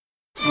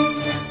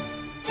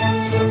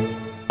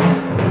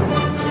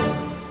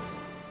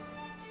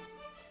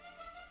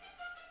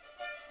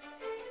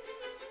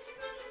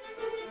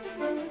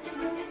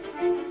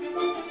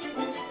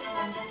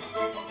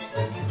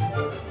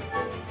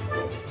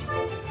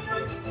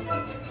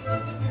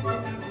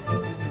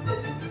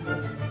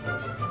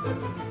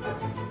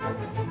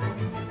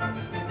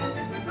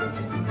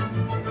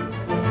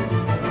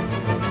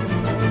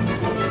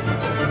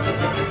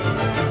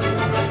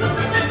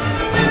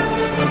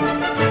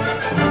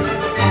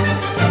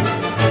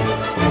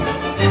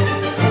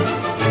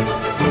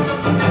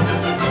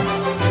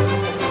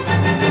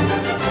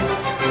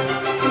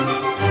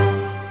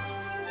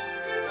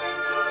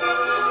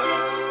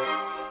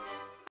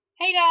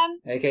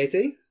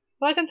Katie.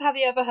 Welcome to Have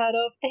You Ever Heard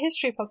of, a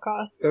history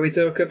podcast. Where we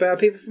talk about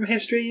people from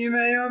history you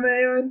may or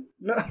may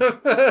not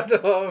have heard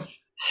of.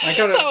 I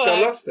kind of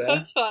got lost there.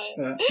 That's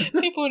fine.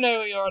 People know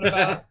what you're on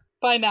about.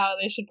 By now,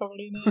 they should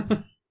probably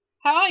know.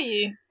 How are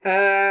you?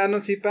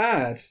 Not too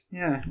bad.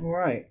 Yeah, all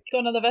right. Got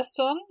another vest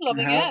on?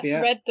 Loving it.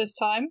 Yeah. Red this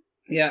time.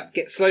 Yeah,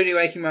 slowly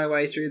making my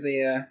way through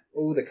the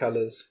all the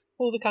colours.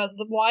 All the colours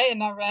of white and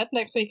now red.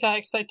 Next week I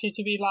expect you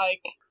to be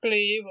like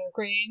blue or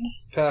green.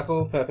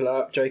 Purple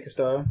up, Joker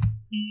style.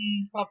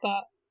 Love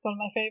that. It's one of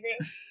my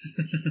favourites.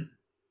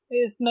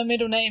 My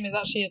middle name is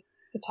actually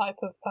a type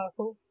of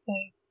purple, so...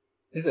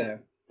 Is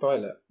it?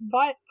 Violet?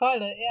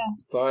 Violet, yeah.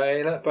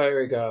 Violet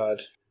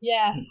Beauregard.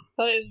 Yes,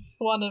 that is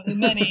one of the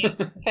many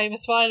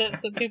famous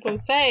violets that people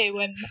say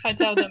when I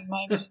tell them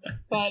my middle name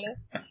is Violet.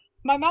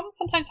 My mum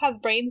sometimes has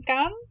brain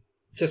scans.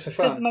 Just for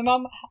fun? Because my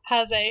mum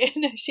has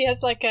she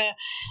has like a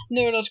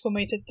neurological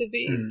motor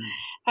disease.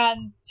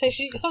 And so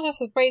she sometimes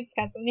has brain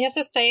scans and you have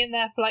to stay in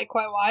there for like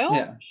quite a while.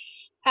 Yeah.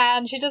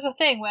 And she does a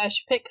thing where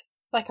she picks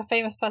like a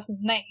famous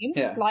person's name,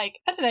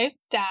 like, I don't know,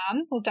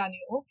 Dan or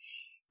Daniel,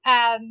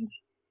 and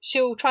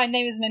she'll try and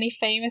name as many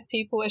famous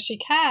people as she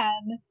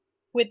can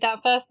with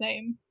that first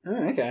name.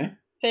 Oh, okay.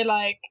 So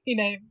like,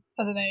 I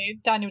don't know,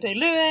 Daniel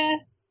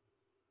Day-Lewis,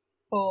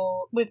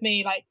 or with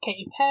me, like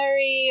Katy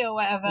Perry or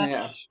whatever.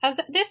 Yeah. And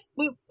so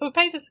we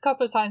played this a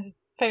couple of times with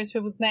famous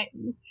people's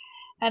names,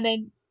 and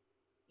then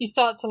you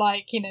start to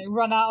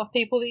run out of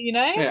people that you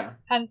know. Yeah.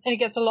 And it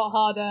gets a lot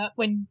harder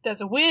when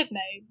there's a weird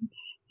name.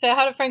 So I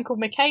had a friend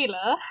called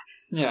Michaela.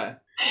 Yeah.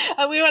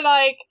 And we were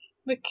like,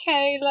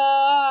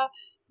 Michaela,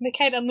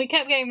 and we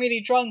kept getting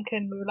really drunk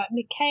and we were like,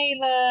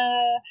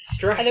 Michaela.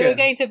 Strachan. And then we were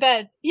going to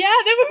bed. Yeah,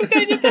 then we were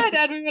going to bed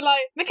and we were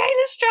like,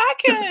 Michaela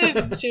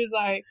Strachan. She was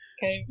like,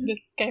 okay,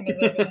 this game is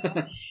over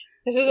now.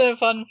 This isn't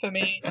fun for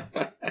me.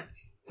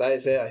 That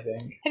is it, I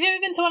think. Have you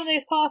ever been to one of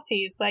those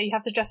parties where you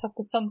have to dress up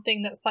as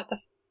something that's like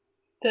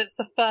that's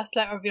the first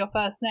letter of your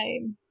first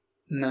name?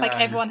 No. Like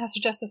everyone has to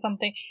dress as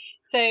something.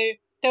 So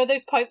there were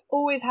those parties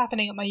always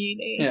happening at my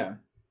uni. Yeah.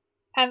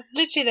 And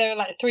literally there are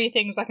like 3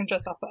 things I can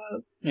dress up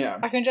as. Yeah.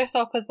 I can dress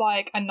up as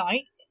like a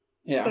knight.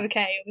 Yeah. With a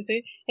K,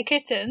 obviously. A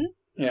kitten.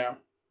 Yeah.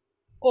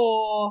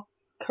 Or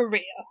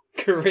Korea.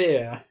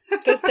 Korea.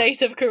 The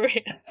state of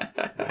Korea.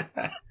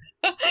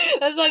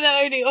 That's like the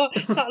only...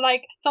 so,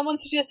 like, someone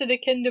suggested a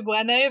Kinder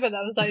Bueno, but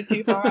that was like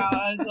too far out.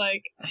 I was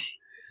like...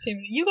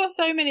 You got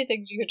so many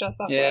things you could dress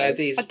up as.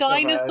 A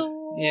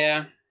dinosaur.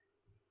 Yeah.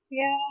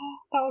 Yeah,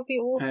 that would be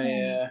awesome.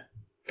 Yeah.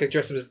 Could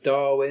dress up as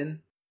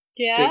Darwin.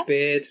 Yeah. Big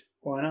beard.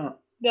 Why not?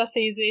 That's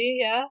easy,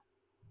 yeah.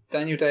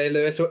 Daniel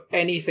Day-Lewis, or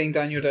anything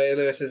Daniel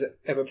Day-Lewis has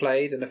ever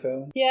played in a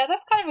film. Yeah,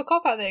 that's kind of a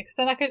cop out there, because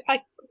then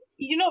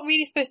you're not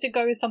really supposed to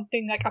go with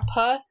something like a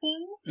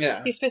person.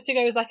 Yeah. You're supposed to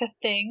go with like a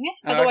thing.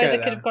 Otherwise,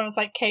 it could have gone as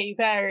like Katy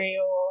Perry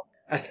or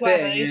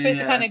whatever. You're supposed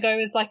to kind of go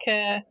as like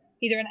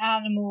either an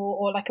animal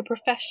or like a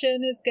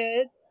profession is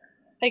good.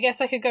 I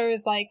guess I could go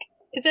as like,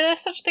 is there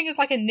such thing as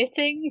like a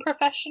knitting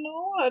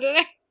professional? I don't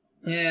know.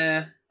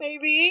 Yeah.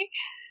 Maybe.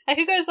 I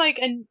could go as like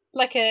a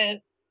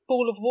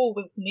ball of wool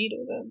with some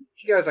needles in.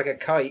 He goes like a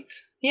kite.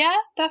 Yeah,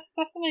 that's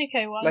an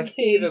okay one. Like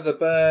too. either the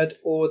bird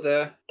or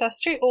the... That's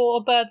true.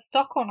 Or a bird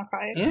stuck on a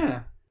kite.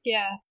 Yeah.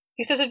 Yeah.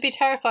 Except I'd be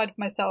terrified of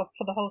myself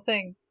for the whole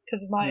thing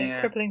because of my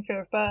crippling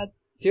fear of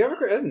birds. Do you have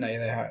I didn't know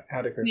they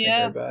had a crippling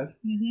fear of birds.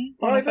 Mm-hmm.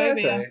 Why are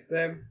birds though?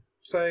 They're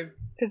so...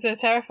 Because they're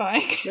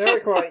terrifying. They're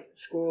quite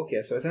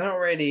squawky, so they're not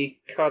really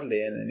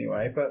cuddly in any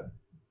way, but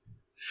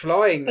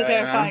flying they're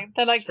terrifying. Man,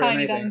 they're like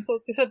tiny amazing.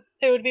 dinosaurs. Except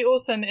it would be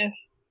awesome if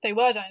they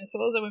were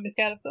dinosaurs. I wouldn't be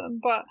scared of them.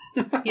 But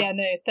yeah,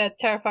 no, they're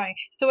terrifying.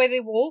 It's the way they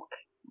walk,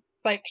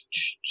 like,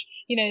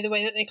 the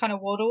way that they kind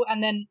of waddle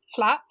and then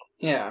flap.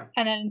 Yeah.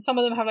 And then some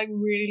of them have like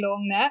really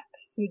long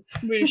necks with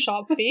really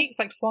sharp beaks,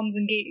 like swans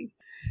and geese.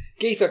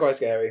 Geese are quite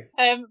scary.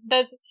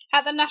 There's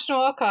at the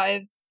National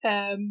Archives.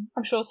 I'm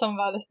sure some of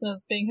our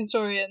listeners, being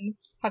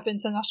historians, have been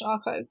to the National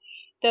Archives.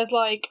 There's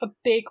like a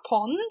big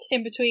pond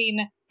in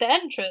between the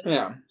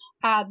entrance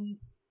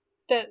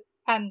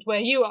and where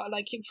you are,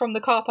 like from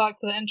the car park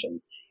to the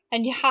entrance,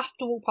 and you have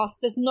to walk past.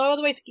 There's no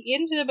other way to get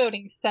into the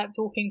building except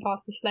walking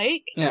past this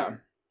lake. Yeah.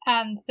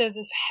 And there's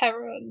this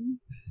heron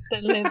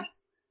that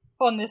lives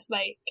on this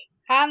lake,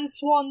 and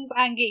swans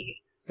and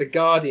geese, the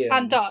guardians,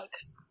 and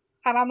ducks.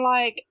 And I'm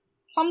like,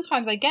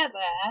 sometimes I get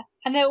there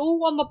and they're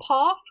all on the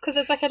path because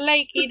there's like a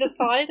lake either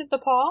side of the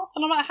path,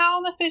 and I'm like, how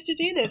am I supposed to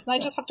do this? And I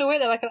just have to wait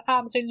there like an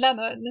absolute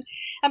lemon,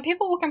 and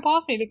people walking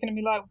past me looking at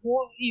me like,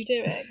 what are you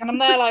doing? And I'm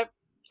there like,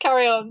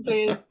 carry on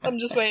please, I'm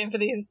just waiting for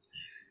these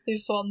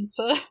swans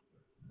to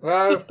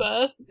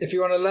disperse. If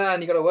you want to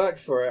learn, you got to work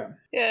for it.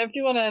 Yeah, if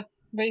you want to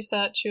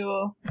research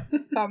your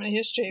family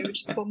history, which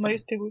is what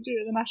most people do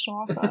at the National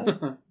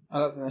Archives. I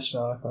love the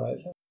National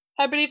Archives.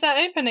 I believe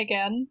they're open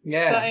again,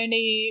 but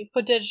only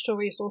for digital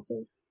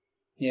resources.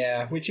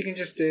 Yeah, which you can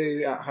just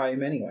do at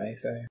home anyway,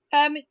 so...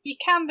 You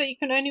can, but you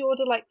can only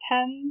order like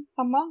 10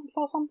 a month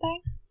or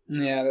something.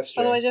 Yeah, that's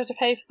true. Otherwise you have to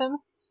pay for them.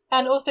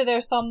 And also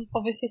there's some,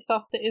 obviously,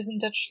 stuff that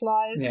isn't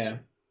digitalised. Yeah.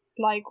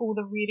 Like all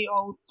the really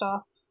old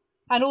stuff.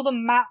 And all the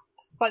maps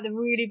maps, like the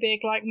really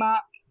big like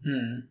maps.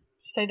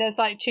 So there's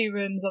like 2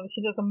 rooms.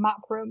 Obviously, there's a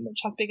map room which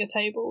has bigger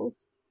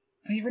tables.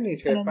 You really need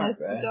to And go then back there's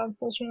there. the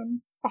downstairs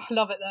room. Oh, I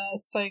love it there.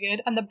 It's so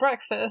good. And the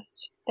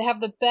breakfast, they have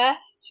the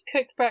best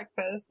cooked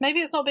breakfast. Maybe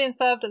it's not being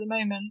served at the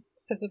moment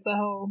because of the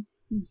whole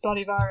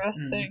bloody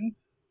virus thing.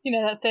 You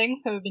know, that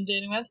thing that we've been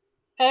dealing with.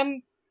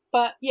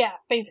 But yeah,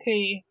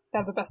 basically, they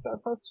have the best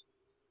breakfast.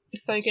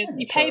 It's so good.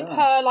 You pay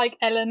per like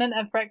element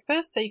of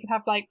breakfast, so you can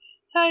have like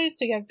toast,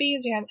 you have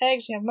beans, you have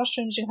eggs, you have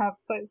mushrooms, you have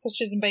like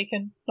sausages and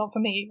bacon. Not for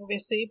me,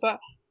 obviously, but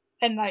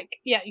and like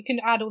yeah, you can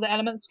add all the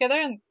elements together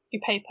and you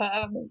pay per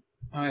element.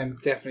 I'm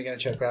definitely going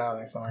to check that out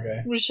next time I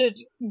go. We should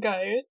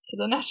go to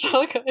the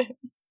National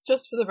Archives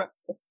just for the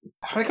breakfast.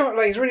 I can't,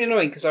 like, it's really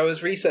annoying because I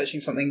was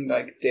researching something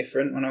like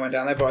different when I went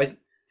down there, but I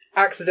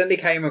accidentally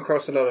came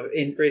across a lot of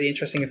really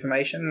interesting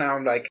information. Now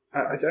I'm like,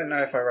 I don't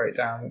know if I wrote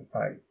down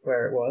like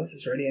where it was.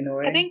 It's really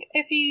annoying. I think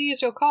if you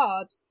use your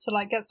card to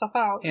like get stuff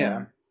out,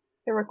 yeah,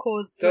 it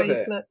records Does where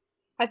you it? flipped.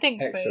 I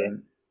think Excellent.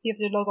 so. You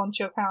have to log on to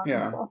your account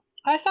and stuff.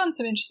 I found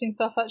some interesting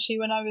stuff actually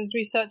when I was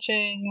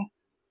researching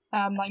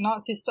like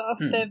Nazi stuff.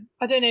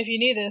 I don't know if you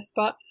knew this,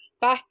 but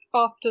back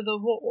after the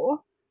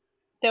war,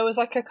 there was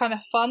like a kind of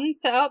fund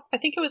set up. I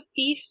think it was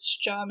East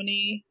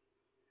Germany,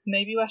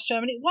 maybe West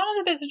Germany. One of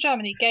the bits of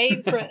Germany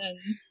gave Britain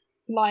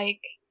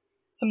like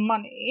some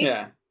money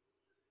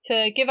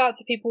to give out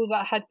to people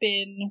that had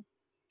been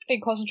in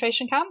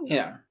concentration camps.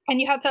 Yeah.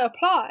 And you had to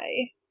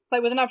apply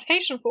like with an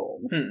application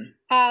form.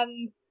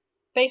 And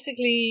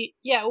basically,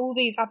 yeah, all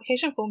these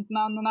application forms are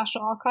now in the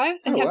National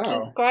Archives, and you have to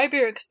describe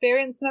your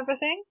experience and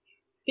everything.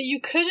 But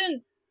you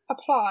couldn't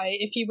apply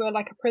if you were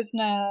like a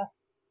prisoner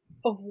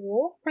of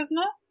war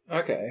prisoner.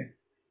 Okay.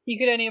 You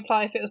could only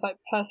apply if it was like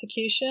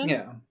persecution.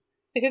 Yeah.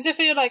 Because if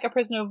you're like a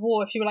prisoner of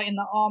war, if you were like in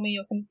the army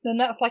or something, then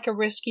that's like a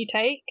risky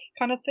take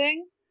kind of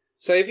thing.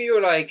 So if you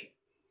were like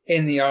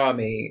in the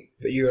army,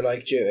 but you were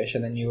like Jewish,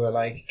 and then you were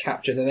like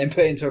captured and then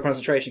put into a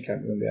concentration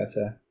camp, you wouldn't be able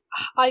to.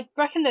 I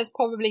reckon there's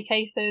probably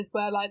cases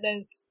where like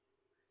there's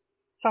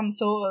some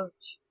sort of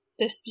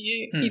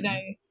dispute, you know.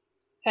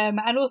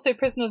 And also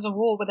prisoners of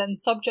war were then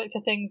subject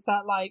to things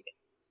that like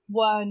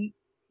weren't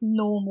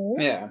normal.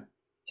 Yeah.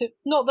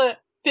 Not that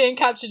being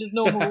captured is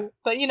normal,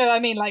 but you know what I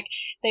mean, like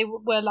they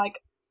were like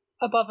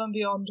above and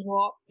beyond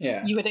what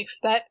you would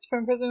expect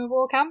from a prisoner of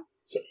war camp.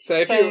 So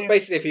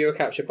if you were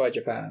captured by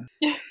Japan.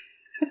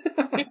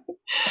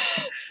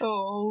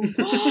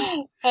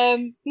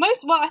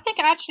 I think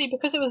actually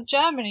because it was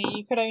Germany,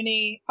 you could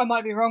only, I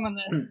might be wrong on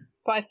this,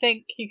 but I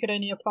think you could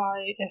only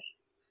apply if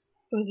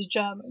it was a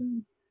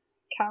German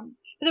camp.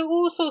 But there were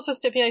all sorts of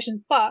stipulations,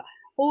 but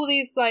all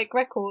these like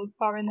records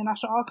are in the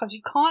National Archives.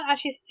 You can't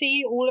actually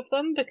see all of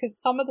them because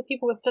some of the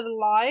people were still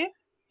alive.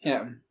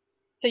 Yeah.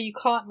 So you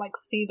can't like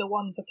see the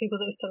ones of people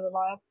that are still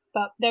alive.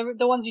 But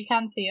the ones you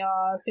can see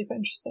are super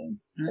interesting.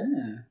 So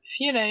if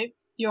you know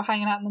you're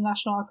hanging out in the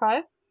National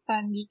Archives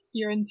and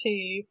you're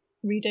into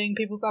reading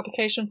people's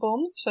application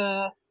forms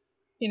for,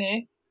 you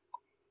know,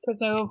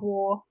 prisoner of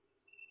war,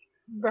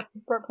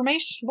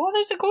 reprimation. What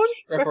is it called?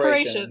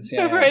 Reparations.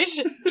 Yeah.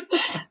 Reparations.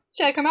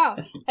 Check them out.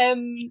 I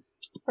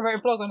wrote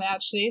a blog on it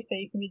actually, so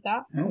you can read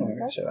that. Oh, I'm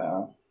gonna check that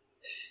out.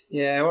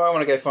 Yeah, what I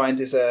want to go find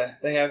is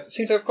they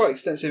seem to have quite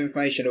extensive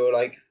information, or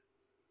like,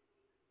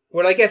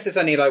 well, I guess it's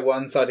only like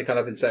one-sided kind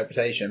of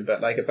interpretation,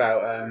 but like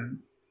about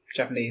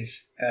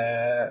Japanese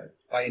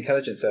like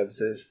intelligence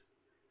services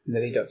in the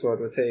lead up to World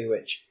War II,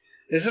 which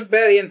there's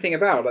barely anything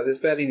about. Like, there's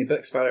barely any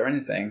books about it or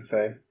anything.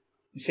 So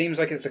it seems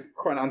like it's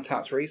quite an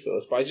untapped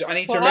resource. But I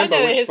need to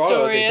remember which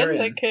files it's in.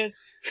 That could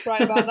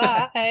write about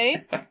that,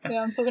 eh? You know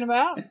what I'm talking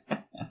about?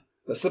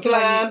 That's the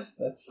plan.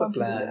 That's the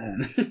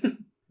plan.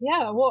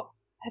 Yeah. What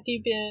have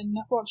you been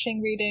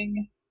watching,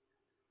 reading,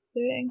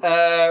 doing?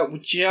 We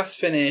just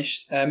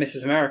finished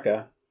Mrs.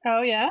 America.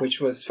 Oh yeah.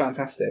 Which was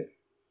fantastic.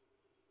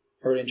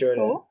 I really enjoyed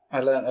it. I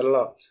learnt a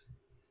lot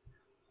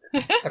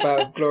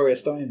about Gloria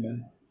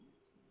Steinman.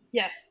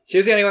 Yes. She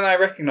was the only one that I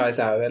recognised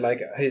out of it,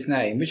 like, his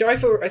name, which I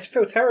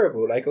feel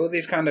terrible. Like, all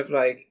these kind of,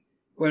 like,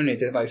 women who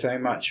did, like, so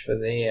much for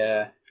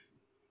the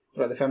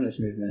feminist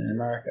movement in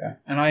America.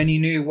 And I only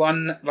knew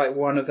one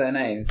of their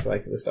names,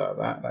 like, at the start of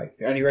that. Like,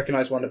 I only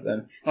recognised one of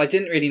them. And I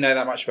didn't really know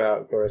that much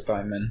about Gloria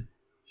Steinman,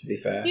 to be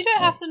fair. You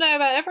don't have to know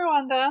about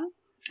everyone, Dan.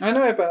 I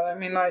know, but, I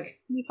mean, like...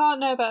 You can't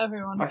know about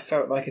everyone. I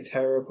felt like a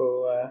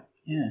terrible,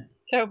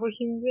 terrible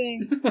human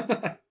being.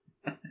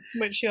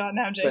 Which you are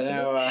now, Jacob.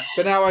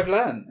 But now I've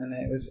learned, and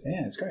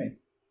it's great.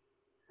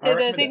 So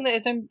the thing that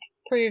has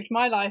improved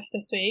my life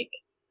this week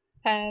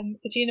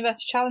is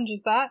University Challenge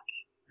is back.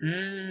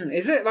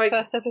 Is it like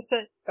first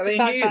episode? Are they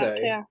new though?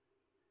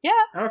 Yeah.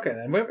 Okay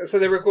then. So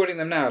they're recording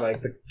them now,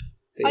 like the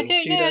I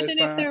don't know. I don't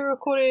know if they were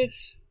recorded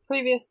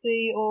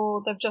previously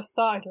or they've just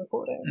started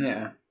recording.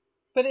 Yeah.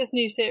 But it's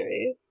new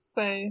series,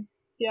 so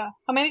yeah.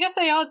 I mean, I guess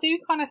they do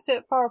kind of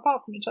sit far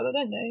apart from each other,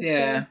 don't they?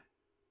 Yeah. So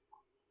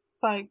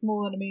it's like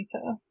more than a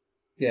meter.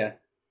 Yeah.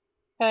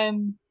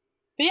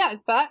 But yeah,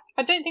 it's back.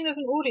 I don't think there's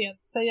an audience,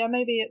 so yeah,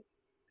 maybe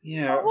it's.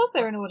 Yeah. Or was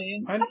there an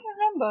audience? I don't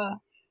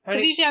remember.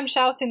 Because usually I'm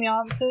shouting the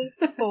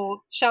answers,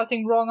 or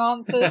shouting wrong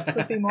answers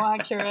would be more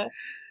accurate.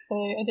 So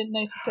I didn't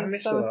notice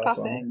if I was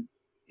clapping.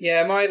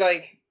 Yeah,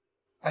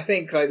 I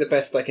think like the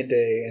best I can do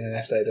in an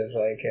episode of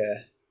like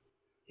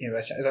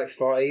like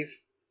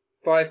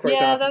five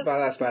correct answers.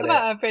 That's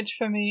about average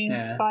for me.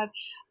 It's 5.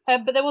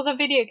 But there was a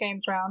video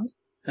games round.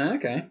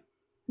 Okay.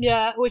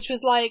 Yeah, which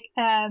was like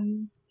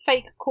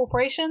fake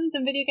corporations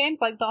in video games,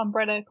 like the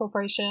Umbrella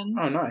Corporation.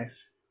 Oh,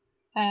 nice.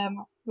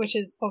 Which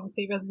is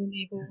obviously Resident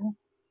Evil.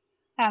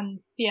 And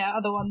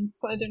other ones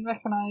that I didn't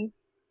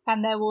recognise.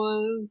 And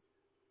there's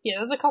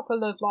a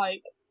couple of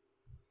like,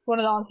 one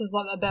of the answers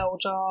was like the bell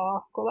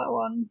jar, got that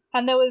one.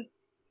 And there was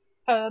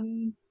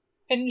an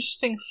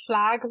interesting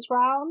flags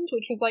round,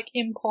 which was like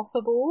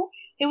impossible.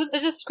 It was a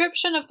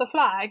description of the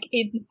flag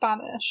in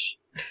Spanish.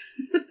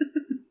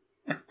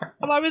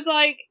 And I was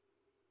like,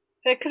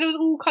 because it was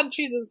all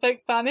countries that spoke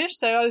Spanish,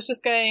 so I was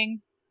just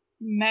going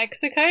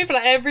Mexico for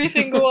like every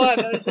single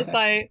one. I was just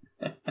like,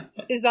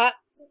 is that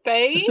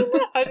Spain?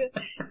 I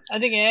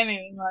didn't get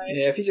anything right.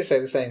 Yeah, if you just say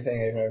the same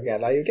thing over and over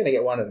again, like you're going to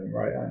get one of them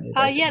right, aren't you?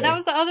 That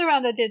was the other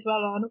round I did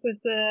well on,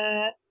 was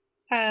the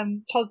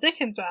Charles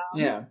Dickens round.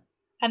 Yeah.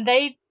 And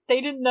they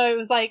didn't know it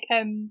was like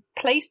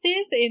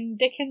places in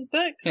Dickens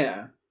books.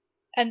 Yeah.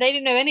 And they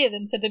didn't know any of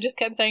them, so they just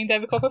kept saying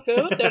David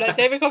Copperfield. They were like,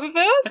 David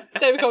Copperfield?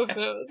 David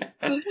Copperfield.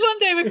 This is one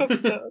David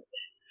Copperfield.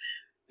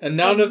 And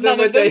none of them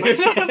were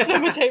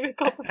David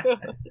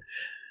Copperfield.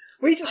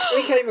 We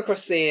came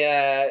across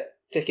the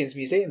Dickens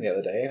Museum the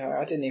other day.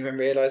 I didn't even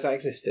realise that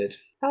existed.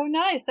 Oh,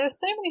 nice. There are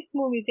so many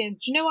small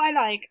museums. Do you know what I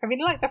like? I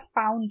really like the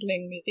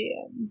Foundling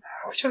Museum.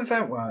 Which one's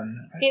that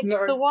one? It's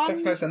the one... I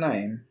don't know the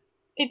name.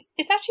 It's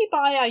actually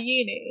by our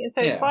uni.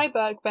 So it's by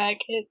Birkbeck.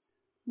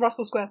 It's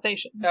Russell Square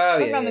Station. Oh,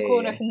 so around the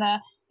corner from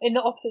there, in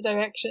the opposite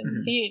direction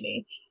to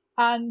uni.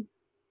 And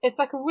it's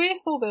like a really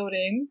small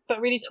building, but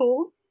really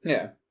tall.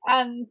 Yeah.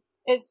 And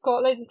it's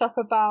got loads of stuff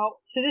about...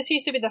 So this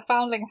used to be the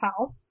Foundling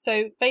House.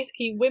 So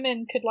basically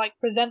women could like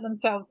present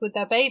themselves with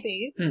their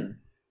babies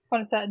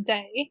on a certain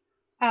day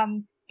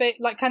and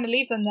like kind of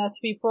leave them there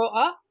to be brought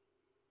up.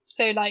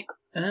 So like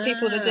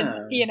people that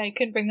didn't,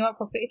 couldn't bring them up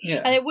properly.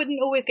 Yeah. And it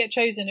wouldn't always get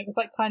chosen. It was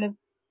like kind of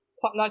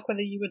like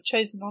whether you were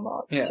chosen or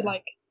not to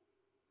like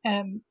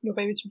your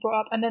baby to be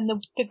brought up. And then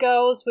the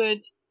girls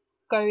would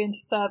go into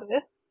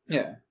service.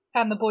 Yeah.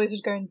 And the boys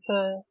would go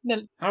into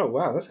military. Oh,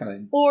 wow, that's kind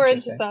of or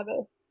into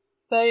service.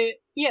 So,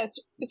 yeah,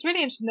 it's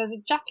really interesting. There's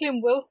a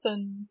Jacqueline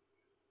Wilson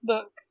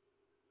book,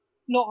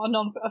 not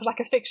like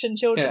a fiction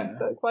children's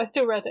book, but I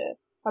still read it,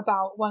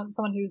 about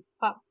someone who's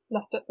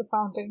left at the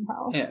Foundling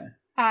House. Yeah.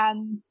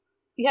 And,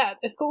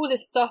 it's got all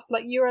this stuff,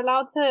 like, you're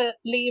allowed to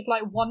leave,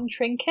 like, one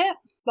trinket,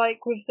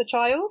 like, with the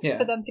child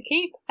for them to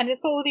keep. And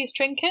it's got all these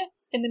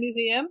trinkets in the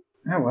museum.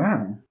 Oh,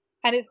 wow.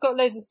 And it's got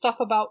loads of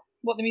stuff about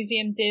what the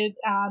museum did,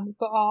 and it's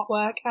got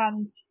artwork,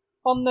 and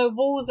on the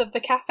walls of the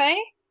cafe,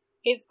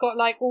 it's got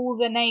like all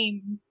the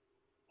names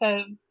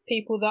of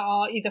people that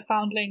are either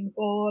foundlings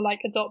or like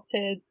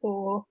adopted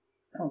or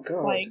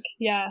like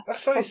that's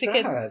so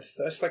sad.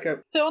 That's like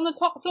so on the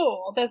top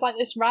floor there's like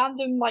this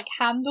random like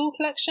Handel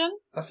collection.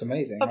 That's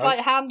amazing. Of like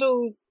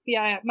Handel's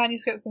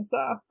manuscripts and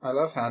stuff. I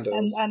love Handel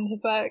and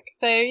his work.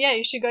 So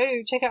you should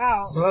go check it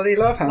out. Bloody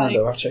love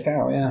Handel. I'll check it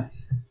out.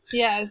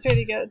 It's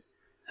really good.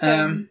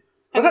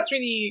 And that's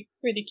really,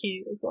 really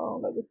cute as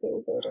well, like this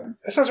little building.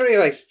 That sounds really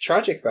like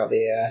tragic about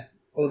the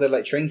all the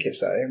like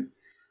trinkets though.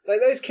 Like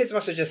those kids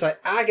must have just like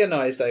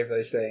agonised over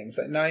those things,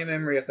 like no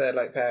memory of their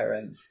like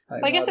parents.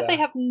 Like, I guess if they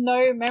have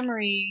no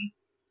memory,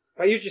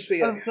 you'd just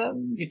be like,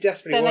 you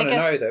desperately want to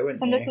know though,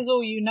 wouldn't you? And this is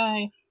all you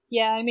know.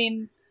 Yeah, I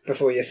mean,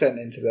 before you're sent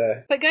into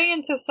the. But going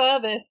into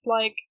service,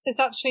 like it's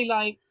actually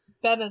like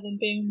better than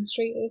being on the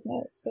street, isn't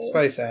it? So... I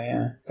suppose so.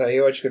 Yeah, but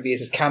you're just going to be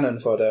used as cannon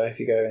fodder if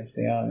you go into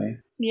the army.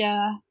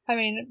 Yeah, I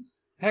mean.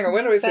 Hang on,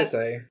 when was this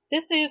though?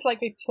 This is like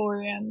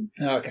Victorian.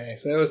 Okay,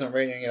 so there wasn't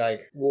really any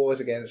like wars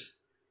against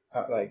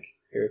like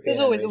European There's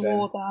always enemies, a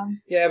war,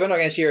 Dan. Yeah, but not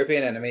against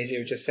European enemies. You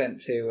were just sent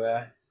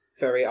to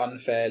very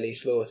unfairly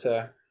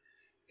slaughter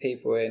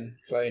people in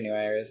colonial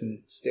areas and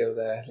steal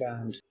their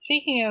land.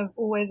 Speaking of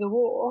always a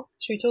war,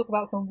 should we talk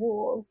about some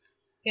wars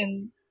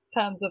in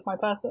terms of my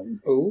person?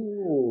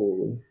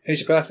 Ooh. Who's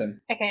your person?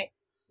 Okay.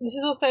 This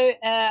is also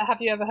Have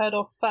You Ever Heard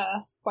of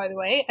First, by the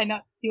way. I know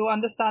you'll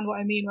understand what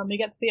I mean when we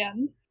get to the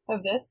end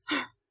of this.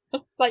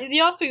 Like, the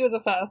last week was a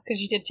first, because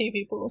you did 2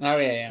 people. Oh,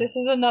 yeah. This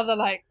is another,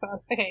 like,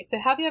 first. Okay, so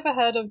have you ever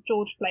heard of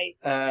George Blake?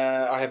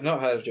 I have not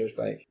heard of George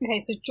Blake.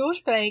 Okay, so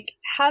George Blake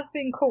has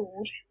been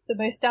called the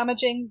most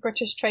damaging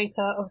British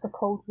traitor of the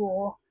Cold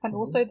War, and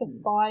also the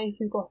spy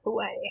who got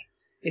away.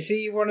 Is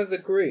he one of the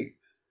group?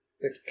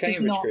 The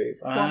Cambridge group?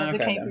 He's not one of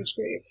the Cambridge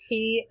group.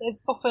 He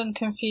is often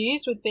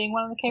confused with being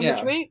one of the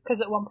Cambridge group,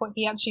 because at one point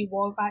he actually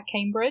was at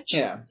Cambridge.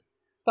 Yeah.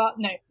 But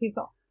no, he's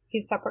not.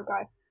 He's a separate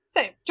guy.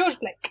 So, George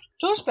Blake.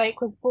 George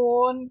Blake was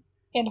born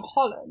in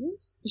Holland.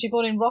 He was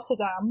born in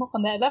Rotterdam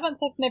on the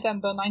 11th of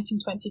November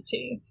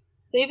 1922.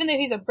 So even though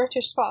he's a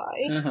British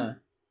spy,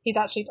 he's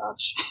actually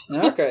Dutch.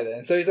 Okay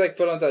then. So he's like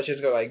full on Dutch.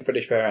 He's got like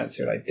British parents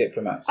who are like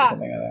diplomats or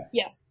something like that.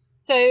 Yes.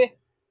 So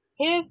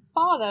his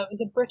father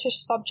was a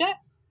British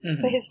subject,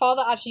 Mhm. but his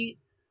father actually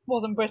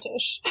wasn't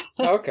British.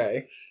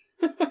 Okay.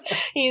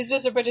 He was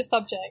just a British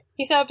subject.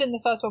 He served in the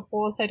First World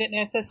War, so I don't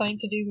know if there's something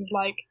to do with,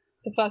 like,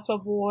 the First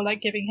World War,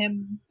 like, giving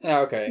him...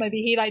 Okay.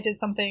 Maybe he, like, did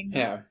something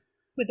Yeah.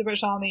 with the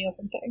British Army or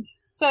something.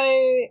 So,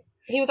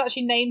 he was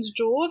actually named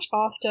George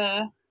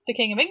after the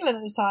King of England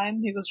at the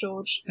time, who was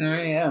George.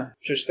 Oh, yeah.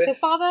 Just this. His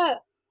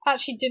father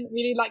actually didn't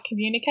really, like,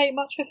 communicate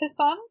much with his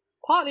son,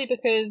 partly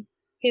because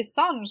his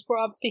son was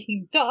brought up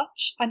speaking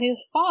Dutch, and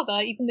his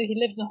father, even though he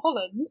lived in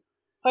Holland,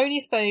 only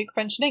spoke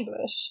French and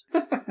English.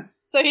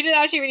 So he didn't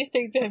actually really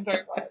speak to him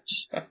very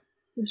much,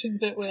 which is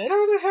a bit weird.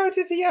 How the hell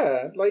did he?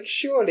 Like,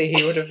 surely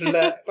he would have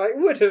learned.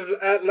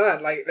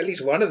 Like at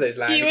least one of those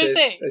languages.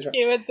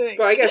 You would think.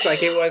 But I guess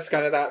like it was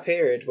kind of that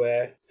period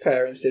where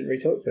parents didn't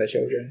really talk to their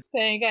children.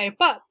 There you go.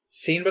 But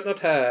Seen but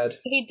not heard.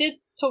 he did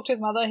talk to his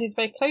mother. He's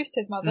very close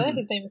to his mother. Mhm.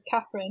 His name is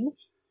Catherine,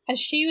 and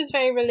she was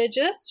very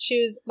religious.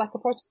 She was like a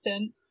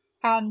Protestant.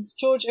 And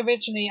George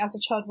originally, as a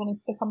child, wanted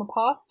to become a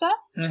pastor.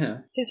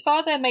 Uh-huh. His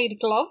father made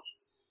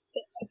gloves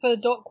for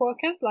dock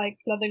workers, like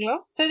leather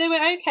gloves. So they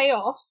were okay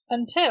off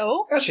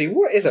until... Actually,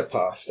 what is a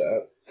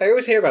pastor? I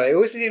always hear about it. It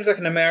always seems like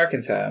an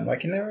American term.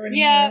 Like, you never really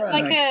hear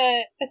about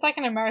it. It's like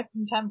an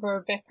American term for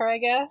a vicar, I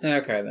guess.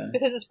 Okay, then.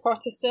 Because it's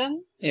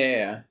Protestant.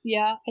 Yeah.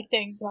 Yeah, I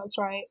think that's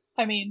right.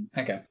 I mean...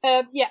 Okay.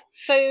 Yeah,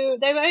 so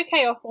they were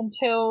okay off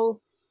until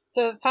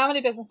the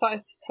family business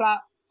starts to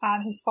collapse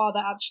and his father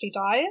actually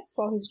dies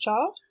while he's a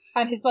child.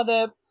 And his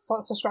mother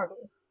starts to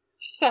struggle.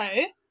 So,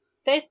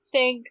 they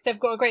think they've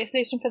got a great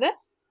solution for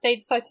this. They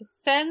decide to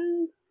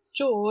send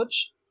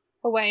George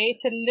away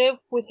to live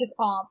with his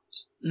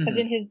aunt, as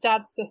in his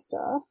dad's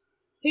sister,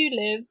 who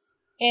lives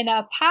in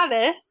a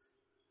palace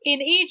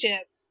in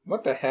Egypt.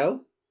 What the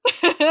hell?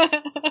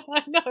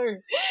 I know.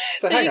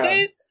 So he hang on.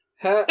 goes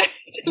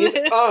His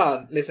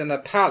aunt lives in a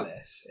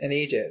palace in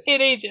Egypt.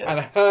 in Egypt. And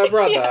her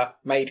brother Yeah.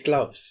 made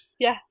gloves.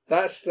 Yeah.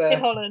 That's In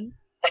Holland.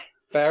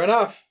 Fair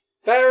enough.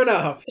 Fair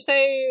enough. So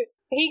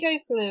he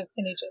goes to live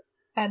in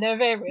Egypt, and they're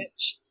very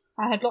rich,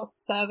 and had lots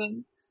of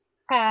servants,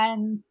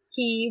 and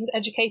he was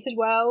educated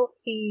well.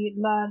 He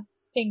learnt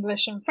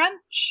English and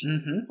French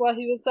while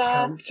he was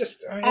there.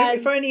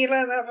 If only you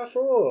learned that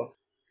before.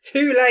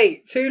 Too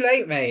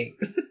late, mate.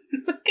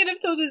 Could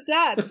have told his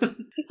dad.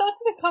 He starts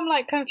to become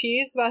like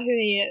confused about who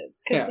he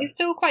is because he's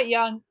still quite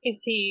young.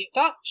 Is he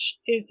Dutch?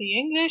 Is he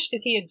English?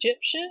 Is he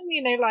Egyptian?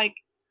 You know, like,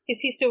 is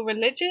he still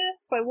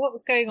religious? Like,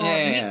 what's going on?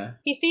 Yeah.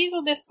 He sees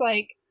all this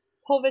like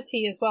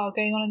poverty as well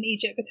going on in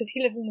Egypt because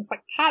he lives in this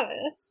like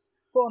palace,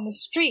 but on the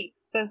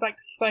streets there's like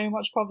so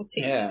much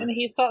poverty, and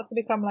he starts to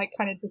become like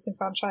kind of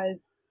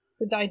disenfranchised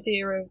with the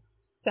idea of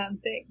certain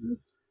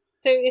things.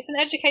 So it's an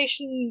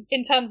education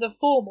in terms of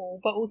formal,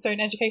 but also an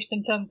education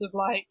in terms of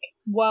like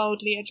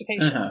worldly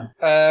education.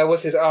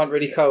 Was his aunt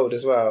really cold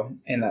as well,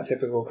 in that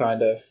typical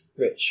kind of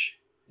rich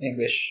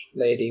English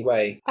lady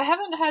way? I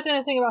haven't heard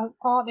anything about his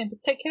aunt in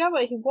particular,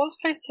 but he was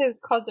close to his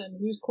cousin,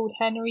 who was called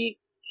Henry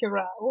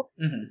Curell,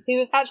 who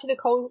was actually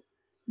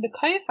the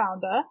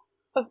co-founder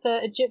of the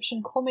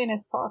Egyptian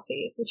Communist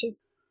Party, which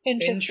is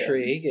interesting.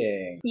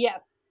 Intriguing.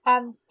 Yes,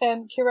 and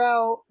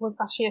Curell was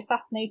actually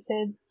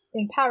assassinated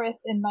in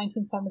Paris in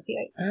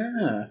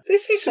 1978.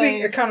 This seems to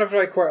be a kind of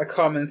like quite a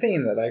common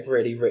theme that like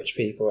really rich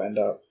people end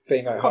up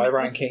being like high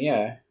ranking,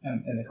 in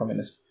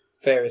the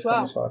various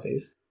communist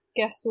parties.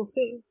 Guess we'll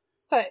see.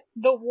 So,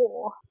 the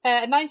war.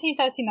 In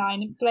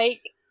 1939,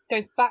 Blake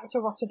goes back to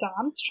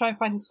Rotterdam to try and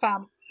find his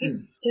family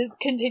to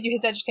continue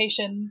his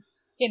education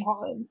in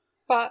Holland.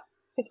 But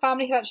his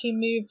family have actually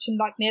moved to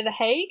like near The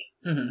Hague.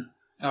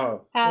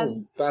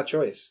 Bad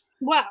choice.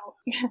 Well,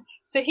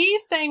 so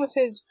he's staying with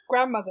his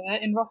grandmother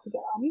in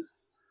Rotterdam,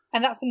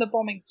 and that's when the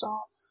bombing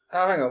starts.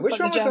 Oh, hang on. Which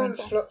one was the one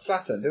German that's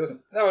flattened? It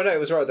wasn't. No, it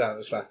was Rotterdam that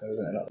was flattened,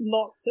 wasn't it?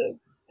 Lots of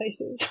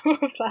places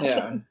were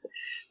flattened.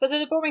 But so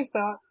the bombing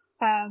starts,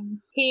 and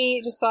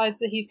he decides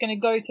that he's going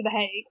to go to The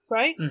Hague,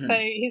 right? So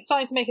he's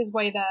starting to make his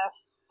way there.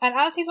 And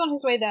as he's on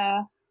his way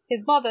there,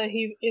 his mother,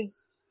 who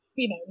is,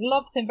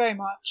 loves him very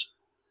much,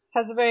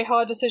 has a very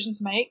hard decision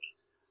to make,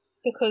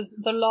 because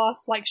the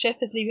last ship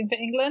is leaving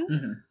for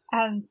England,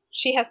 and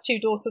she has 2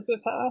 daughters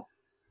with her.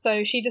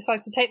 So she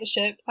decides to take the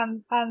ship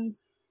and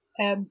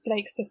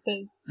Blake's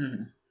sisters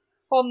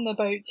on the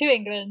boat to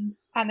England,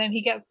 and then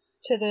he gets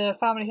to the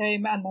family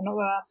home and they're not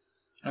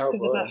there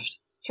because they've left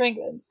for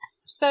England.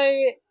 So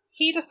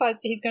he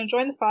decides that he's going to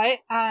join the fight,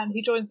 and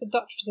he joins the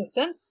Dutch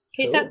resistance.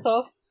 He sets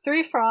off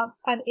through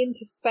France and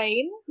into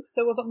Spain, because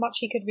there wasn't much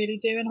he could really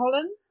do in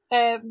Holland.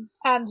 And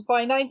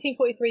by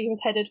 1943, he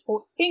was headed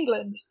for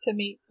England to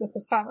meet with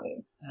his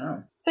family.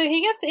 Oh. So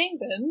he gets to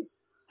England,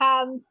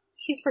 and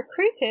he's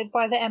recruited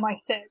by the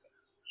MI6.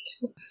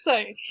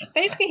 So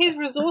basically his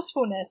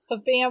resourcefulness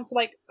of being able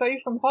to go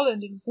from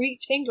Holland and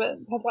reach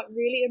England has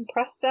really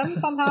impressed them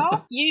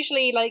somehow.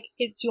 Usually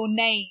it's your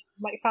name,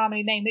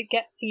 family name, that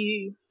gets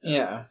you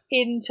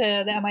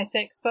into the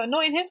MI6, but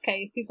not in his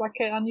case. He's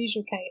an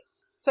unusual case.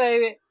 So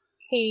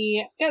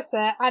he gets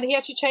there, and he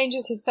actually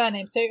changes his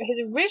surname. So his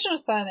original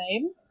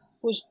surname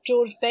was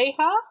George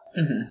Behar,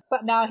 Mm-hmm.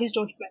 but now he's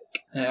George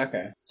Blake. Yeah,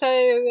 okay. So,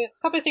 a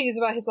couple of things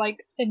about his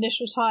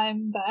initial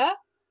time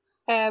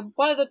there.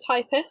 One of the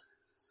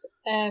typists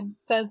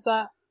says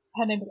that,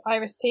 her name is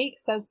Iris Peake,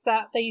 says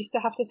that they used to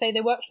have to say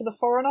they worked for the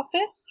Foreign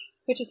Office,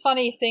 which is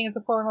funny seeing as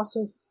the Foreign Office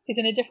is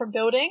in a different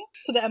building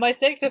to the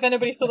MI6. If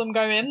anybody saw them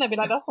go in, they'd be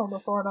like, that's not the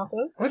Foreign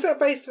Office. Was that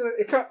based in...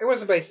 It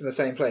wasn't based in the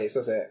same place,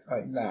 was it?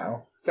 Like,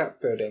 now.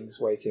 That building's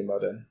way too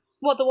modern.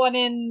 What, the one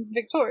in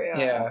Victoria?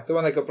 Yeah, the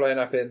one that got blown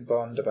up in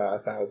Bond about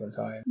 1,000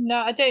 times. No,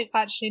 I don't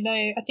actually know.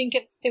 I think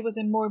it was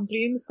more in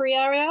Bloomsbury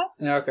area.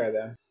 Yeah, okay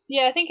then.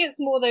 Yeah, I think it's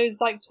more those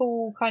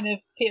tall kind of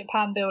Peter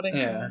Pan buildings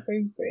in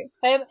Bloomsbury.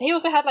 He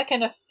also had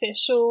an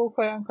official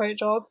quote unquote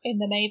job in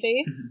the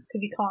Navy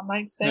because you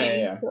can't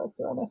say that's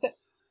the MI6.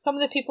 Some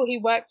of the people he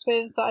worked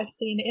with that I've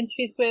seen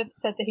interviews with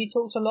said that he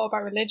talked a lot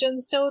about religion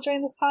still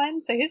during this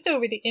time, so he's still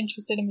really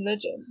interested in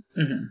religion.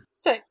 Mm-hmm.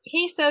 So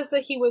he says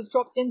that he was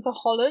dropped into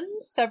Holland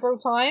several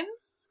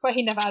times, but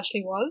he never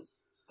actually was.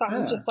 That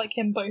was just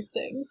him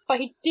boasting. But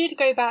he did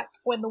go back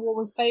when the war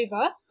was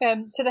over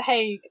to The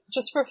Hague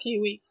just for a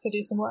few weeks to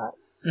do some work.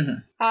 Mm-hmm.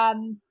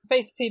 And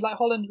basically,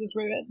 Holland was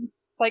ruined.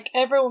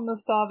 Everyone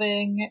was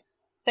starving.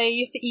 They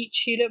used to eat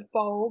tulip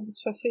bulbs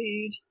for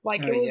food.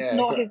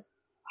 It was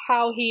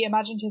how he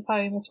imagined his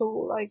home at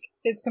all.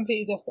 It's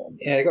completely different.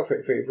 Yeah, it got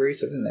pretty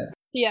brutal, didn't it?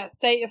 Yeah,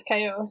 state of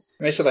chaos.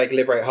 They managed to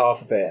liberate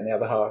half of it, and the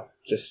other half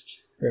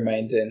just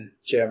remained in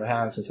German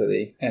hands until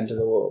the end of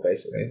the war,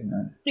 basically,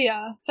 didn't it?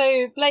 Yeah.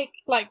 So Blake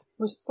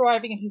was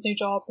thriving in his new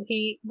job.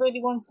 He really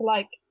wanted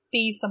to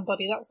be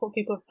somebody. That's what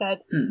people have said.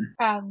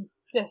 And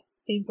this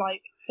seemed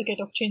like a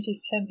good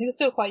opportunity for him. He was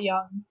still quite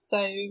young, so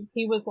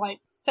he was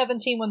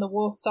 17 when the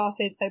war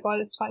started. So by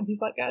this time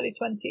he's early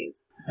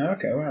 20s.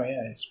 Okay, well,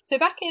 yeah. So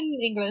back in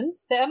England,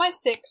 the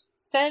MI6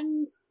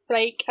 send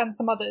Blake and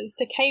some others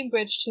to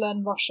Cambridge to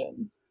learn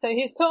Russian. So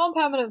he's put on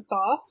permanent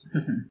staff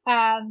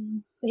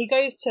and he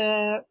goes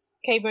to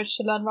Cambridge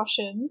to learn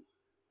Russian.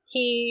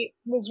 He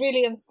was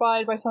really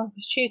inspired by some of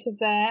his tutors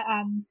there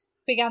and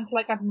began to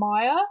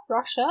admire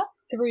Russia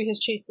through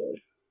his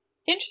tutors.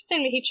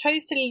 Interestingly, he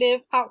chose to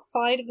live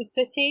outside of the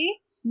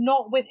city,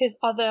 not with his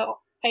other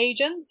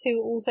agents who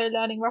were also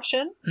learning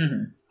Russian.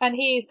 Mm-hmm. And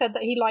he said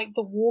that he liked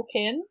the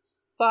walk-in,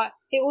 but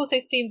it also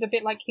seems a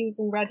bit like he was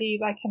already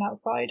an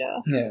outsider.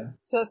 Yeah.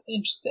 So that's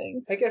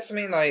interesting. I guess,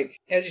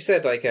 as you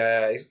said,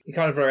 you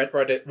kind of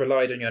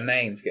relied on your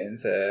name to get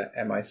into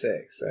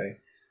MI6, so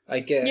I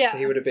guess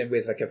he would have been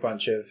with a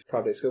bunch of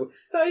public school.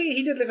 Though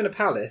he did live in a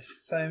palace,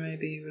 so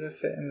maybe he would have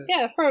fit in with...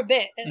 Yeah, for a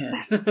bit.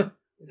 Yeah.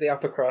 The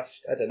upper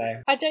crust, I don't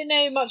know. I don't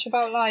know much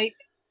about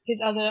his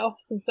other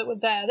officers that were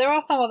there. There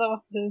are some other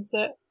officers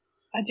that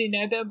I do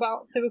know a bit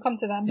about, so we'll come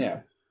to them.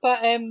 Yeah. But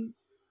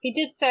he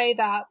did say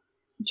that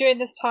during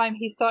this time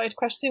he started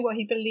questioning what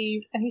he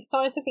believed, and he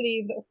started to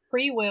believe that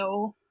free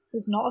will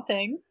was not a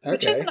thing,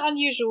 which isn't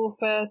unusual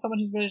for someone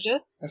who's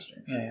religious. That's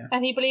true, yeah.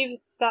 And he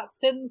believes that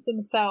sins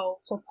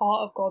themselves are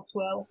part of God's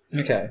will.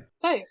 Okay.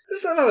 So, this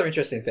is another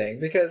interesting thing,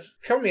 because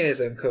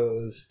communism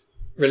calls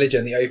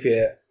religion the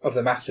opiate of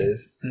the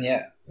masses, and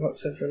yet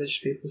lots of religious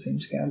people seem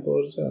to get on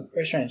board as well.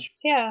 Very strange.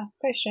 Yeah,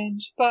 very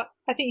strange. But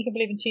I think you can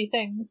believe in two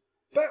things.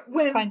 But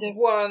when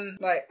one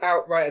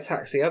outright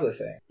attacks the other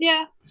thing,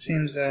 yeah, it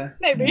seems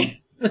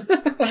maybe a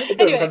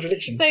bit of a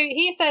contradiction. So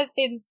he says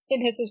in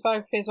his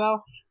biography as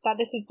well that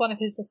this is one of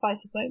his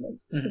decisive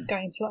moments, is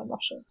going to learn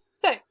Russian.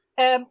 So,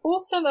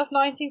 autumn of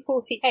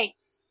 1948,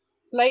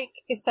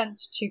 Blake is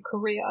sent to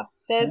Korea.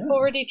 There's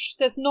already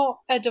there's not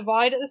a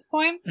divide at this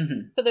point,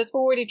 but there's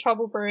already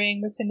trouble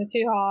brewing between the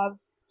two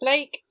halves.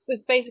 Blake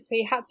was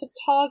basically had to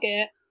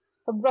target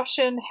a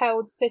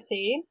Russian-held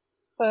city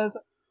of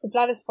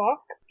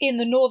Vladivostok in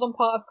the northern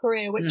part of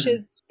Korea, which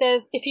is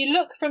if you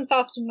look from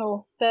south to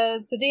north,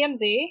 there's the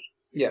DMZ,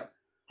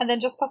 and then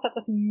just past that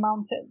there's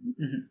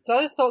mountains.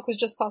 Vladivostok was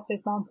just past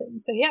those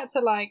mountains, so he had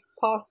to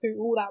pass through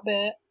all that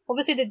bit.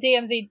 Obviously, the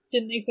DMZ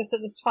didn't exist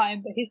at this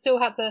time, but he still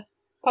had to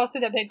pass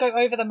through that bit, go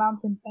over the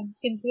mountains and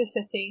into the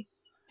city.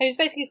 And he was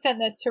basically sent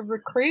there to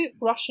recruit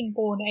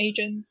Russian-born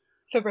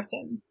agents for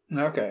Britain.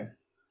 Okay.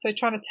 So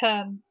trying to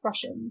turn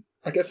Russians.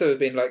 I guess there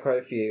would have been quite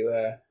a few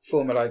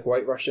former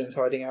white Russians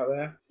hiding out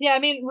there. Yeah, I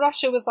mean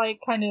Russia was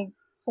kind of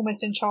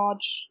almost in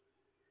charge.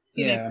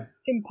 You know,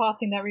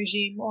 imparting their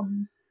regime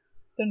on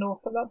the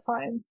north at that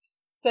time.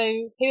 So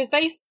he was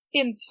based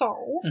in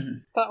Seoul,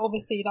 but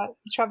obviously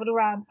he travelled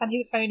around, and he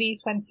was only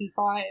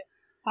 25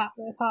 at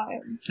the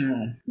time.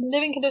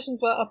 Living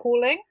conditions were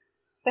appalling.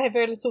 They had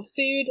very little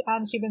food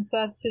and human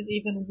services,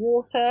 even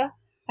water,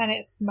 and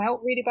it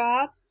smelt really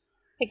bad.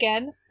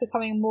 Again,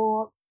 becoming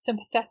more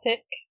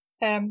sympathetic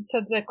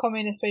to the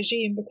communist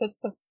regime because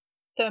of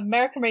the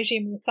American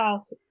regime in the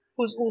South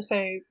was also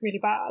really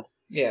bad.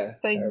 Yeah.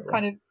 So he was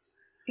kind of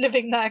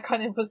living there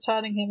was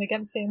turning him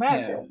against the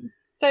Americans.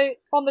 Yeah. So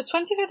on the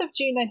 25th of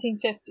June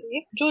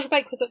 1950, George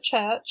Blake was at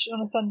church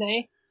on a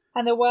Sunday,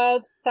 and the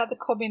word that the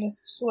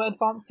communists were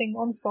advancing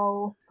on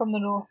Seoul from the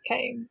north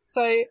came.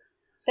 So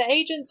the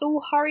agents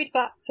all hurried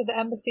back to the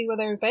embassy where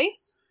they were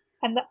based,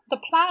 and the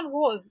plan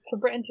was for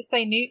Britain to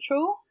stay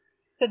neutral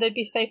so they'd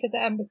be safe at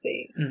the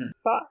embassy. Mhm.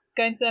 But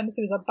going to the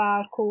embassy was a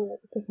bad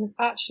call because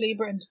actually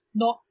Britain did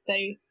not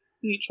stay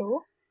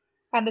neutral,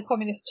 and the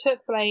communists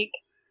took Blake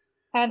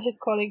and his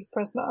colleagues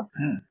prisoner.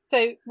 Mm.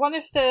 So one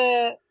of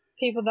the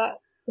people that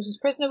was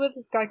prisoner with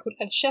is a guy called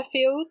Ed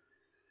Sheffield,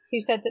 who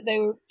said that they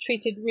were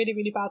treated really,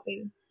 really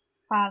badly.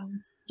 And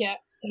yeah,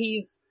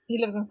 he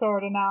lives in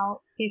Florida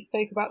now. He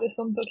spoke about this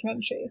on the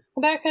documentary.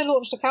 America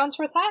launched a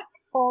counterattack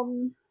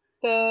on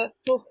the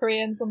North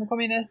Koreans, on the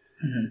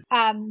communists,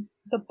 and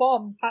the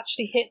bombs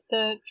actually hit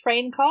the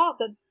train car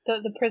that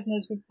the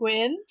prisoners were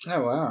in.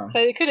 Oh, wow. So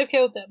they could have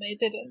killed them, it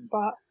didn't,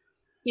 but,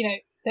 you know,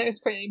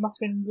 it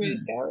must have been really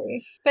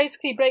scary.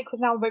 Basically, Blake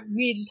was now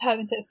really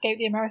determined to escape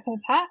the American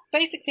attack.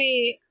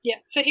 Basically, yeah,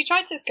 so he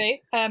tried to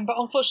escape, but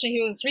unfortunately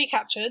he was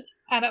recaptured,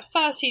 and at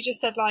first he just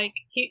said, like,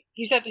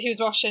 he said that he was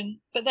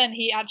Russian, but then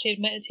he actually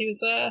admitted he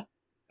was a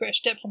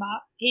British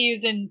diplomat. He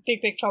was in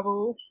big, big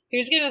trouble. He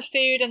was given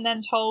food and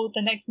then told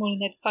the next morning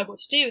they'd decide what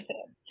to do with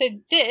him. So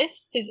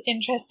this is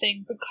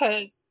interesting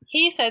because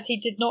he says he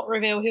did not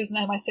reveal he was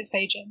an MI6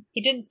 agent.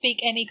 He didn't speak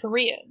any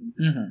Korean.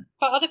 Mm-hmm.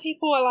 But other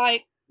people are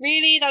like,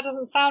 really? That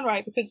doesn't sound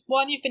right, because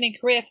one, you've been in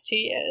Korea for 2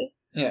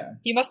 years. Yeah.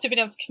 You must have been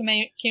able to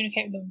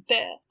communicate with them a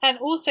bit. And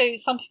also,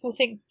 some people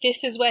think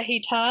this is where he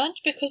turned,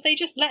 because they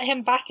just let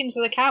him back into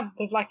the camp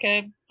with like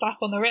a slap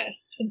on the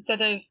wrist,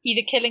 instead of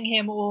either killing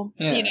him or,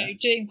 you know,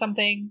 doing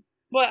something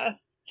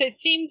worse. So it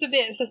seems a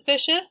bit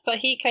suspicious, but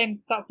he claims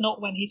that's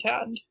not when he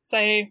turned. So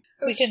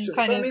we can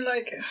kind of I mean,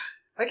 like,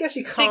 I guess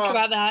you can't think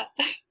about that.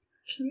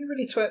 Can you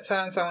really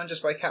turn someone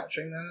just by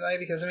capturing them, though?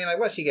 Because, I mean, like,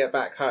 once you get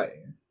back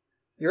home,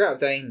 you're out of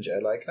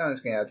danger. Like, no one's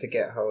going to be able to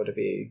get hold of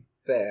you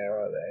there,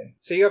 are they?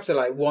 So you have to,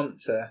 like, want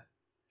to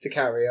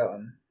carry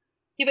on.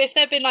 Yeah, but if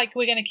they've been like,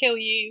 we're going to kill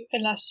you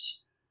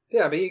unless...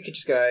 Yeah, but you could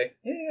just go,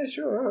 yeah,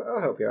 sure,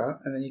 I'll help you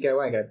out. And then you go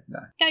away and go, no.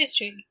 That is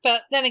true.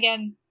 But then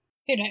again,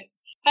 who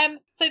knows?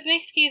 So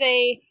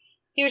basically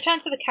he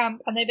returned to the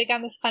camp and they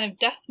began this kind of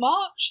death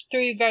march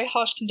through very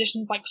harsh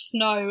conditions like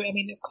snow. I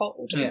mean, it's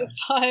cold at this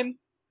time.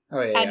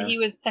 Oh, yeah.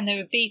 And they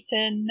were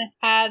beaten.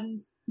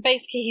 And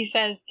basically he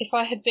says, if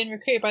I had been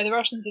recruited by the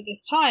Russians at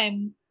this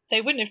time,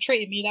 they wouldn't have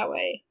treated me that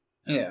way.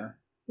 Yeah.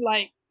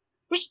 Like,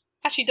 which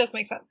actually does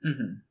make sense.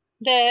 Mm-hmm.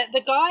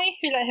 The guy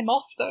who let him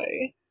off, though,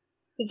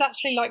 was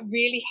actually, like,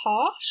 really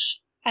harsh.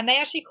 And they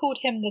actually called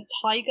him the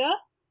Tiger,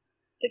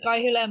 the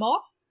guy who let him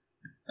off.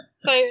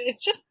 So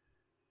it's just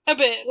a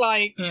bit,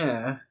 like...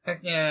 Yeah.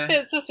 A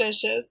bit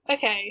suspicious.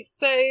 Okay,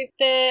 so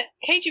the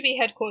KGB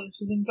headquarters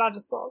was in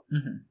Vladivostok.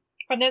 Mm-hmm.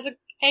 And there's an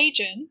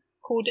agent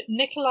called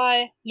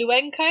Nikolai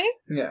Luenko.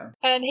 Yeah.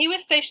 And he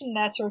was stationed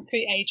there to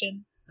recruit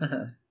agents.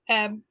 Uh-huh.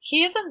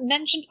 He isn't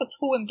mentioned at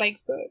all in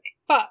Blake's book,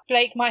 but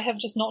Blake might have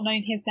just not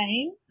known his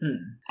name.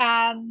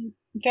 And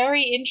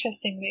very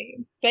interestingly,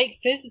 Blake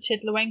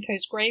visited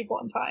Luenko's grave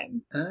one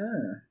time.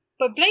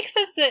 But Blake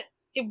says that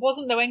it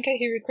wasn't Luenko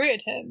who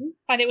recruited him,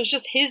 and it was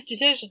just his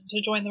decision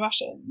to join the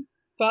Russians.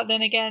 But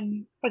then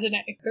again, I don't know.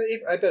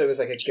 I bet it was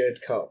like a good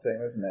cop thing,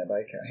 wasn't it?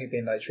 Like, he'd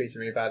been, like, treated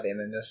really badly, and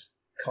then this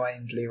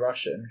kindly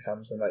Russian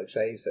comes and, like,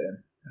 saves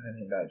him. And then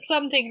he, like,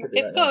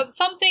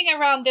 something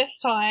around this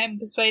time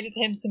persuaded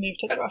him to move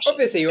to the Russians.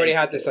 Obviously, he already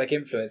had this, like,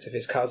 influence of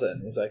his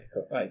cousin was like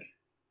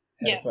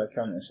yes. Like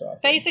communist party.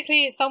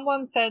 Basically,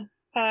 someone said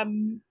a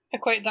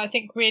quote that I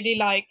think really,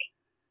 like,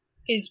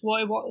 is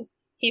what it was.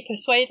 He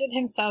persuaded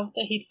himself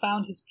that he'd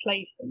found his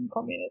place in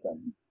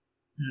communism.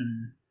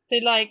 So,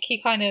 like,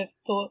 he kind of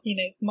thought, you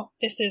know,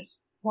 this is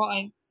what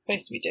I'm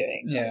supposed to be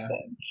doing. Yeah.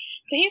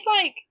 So he's,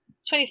 like,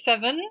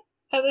 27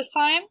 at this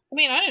time. I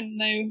mean, I didn't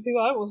know who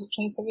I was at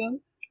 27.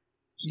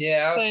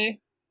 Yeah.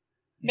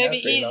 Maybe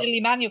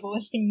easily malleable.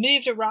 It's been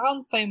moved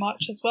around so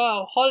much as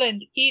well.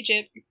 Holland,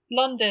 Egypt,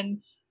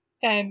 London,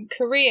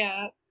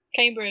 Korea,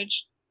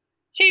 Cambridge.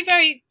 Two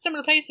very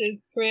similar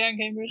places, Korea and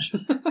Cambridge.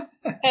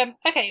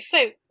 Okay,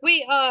 so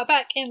we are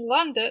back in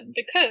London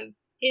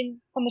because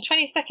on the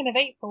 22nd of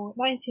April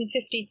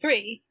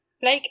 1953,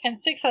 Blake and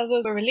 6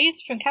 others were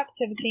released from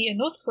captivity in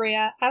North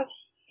Korea as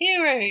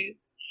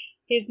heroes.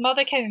 His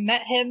mother came and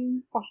met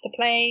him off the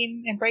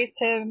plane, embraced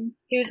him.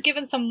 He was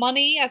given some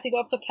money as he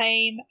got off the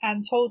plane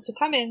and told to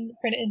come in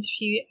for an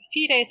interview a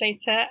few days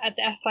later at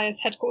the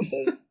SIS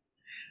headquarters.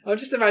 I'm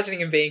just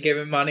imagining him being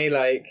given money,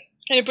 like...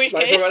 in a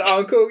briefcase. Like from an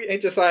uncle,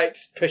 and just, like,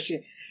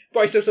 pushing...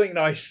 Buy yourself something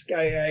nice.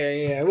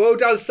 Yeah. Well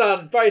done,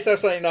 son. Buy yourself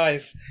something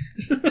nice.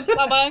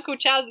 Like my Uncle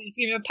Chaz used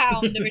to give me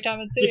 £1 every time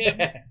I see him.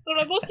 I'm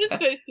like, what's this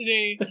supposed to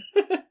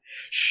do?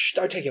 Shh,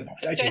 don't take your mum.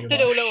 Don't take your mum.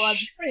 Spend all at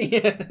once.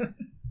 Yeah.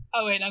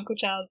 Oh wait, Uncle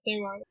Charles,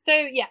 don't worry. So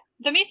yeah,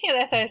 the meeting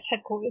at the SIS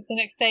headquarters the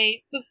next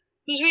day was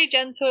really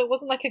gentle. It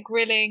wasn't like a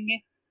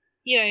grilling.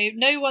 You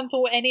know, no one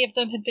thought any of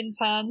them had been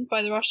turned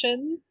by the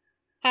Russians.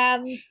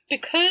 And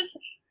because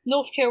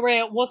North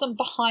Korea wasn't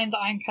behind the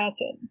Iron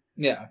Curtain,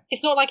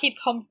 it's not like he'd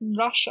come from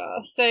Russia.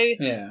 So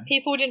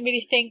people didn't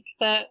really think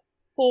that,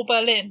 or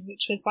Berlin,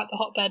 which was like the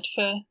hotbed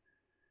for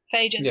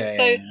agents.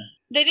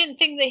 They didn't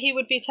think that he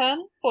would be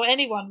turned, or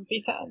anyone would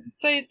be turned.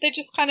 So they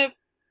just kind of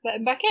let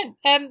him back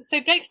in.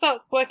 So Blake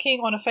starts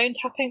working on a phone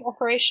tapping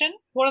operation.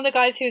 One of the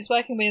guys he was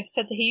working with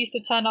said that he used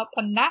to turn up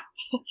and nap,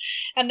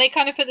 and they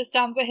kind of put this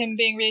down to him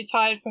being really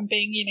tired from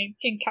being,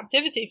 in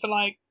captivity for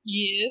like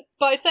years.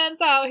 But it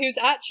turns out he was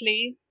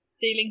actually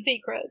stealing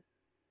secrets.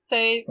 So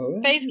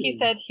basically he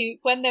said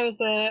when there was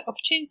an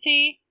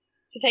opportunity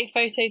to take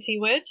photos,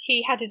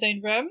 he had his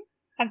own room.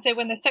 And so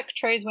when the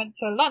secretaries went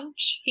to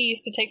lunch, he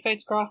used to take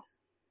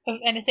photographs of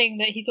anything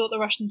that he thought the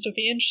Russians would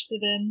be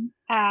interested in,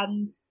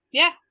 and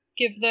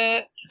give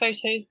the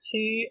photos to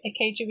a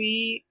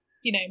KGB,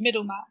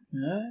 middleman.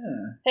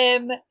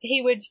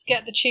 He would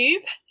get the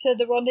tube to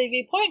the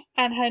rendezvous point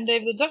and hand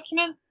over the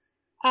documents.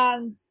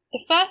 And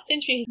the first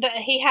interview that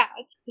he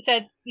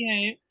said,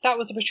 that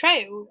was a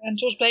betrayal. And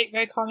George Blake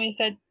very calmly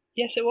said,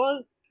 yes, it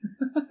was.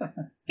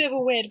 It's a bit of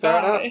a weird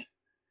guy.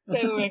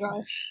 Bit of a weird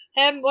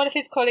guy. One of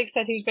his colleagues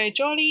said he was very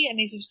jolly and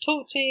easy to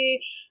talk to,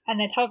 and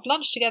they'd have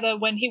lunch together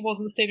when he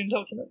wasn't stealing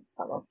documents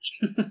at lunch.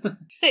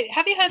 So,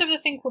 have you heard of the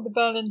thing called the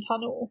Berlin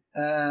Tunnel?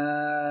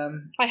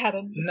 I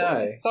hadn't. No.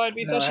 I started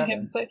researching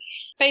him. So,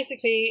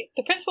 basically,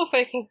 the principal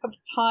focus at the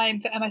time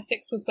for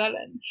MI6 was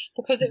Berlin,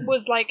 because it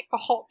was like a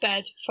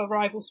hotbed for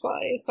rival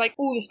spies. Like,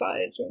 all the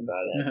spies were in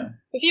Berlin.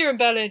 If you're in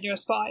Berlin, you're a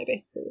spy,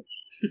 basically.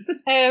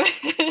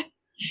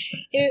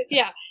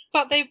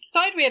 But they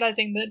started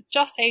realising that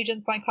just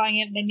agents weren't cutting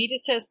it and they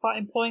needed to start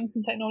employing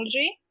some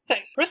technology. So,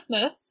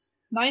 Christmas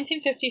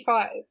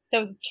 1955, there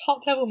was a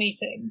top-level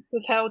meeting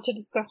was held to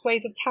discuss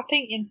ways of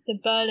tapping into the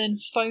Berlin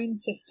phone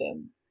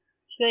system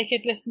so they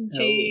could listen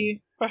to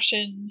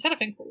Russian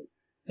telephone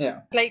calls.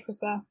 Yeah. Blake was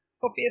there,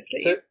 obviously.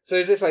 So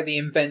is this like the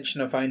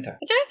invention of phone tapping?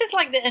 I don't know if it's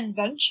like the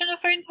invention of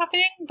phone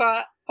tapping,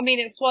 but I mean,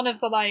 it's one of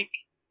the like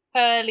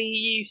early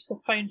use of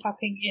phone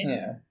tapping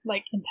in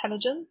like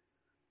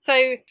intelligence. So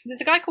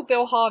there's a guy called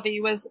Bill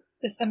Harvey, was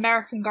this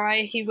American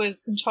guy. He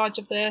was in charge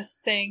of this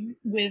thing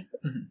with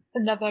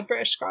another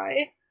British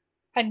guy.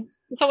 And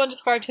someone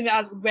described him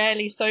as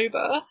rarely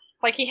sober.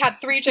 Like, he had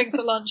 3 drinks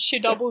at lunch, 2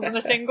 doubles and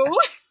a single.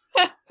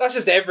 That's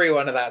just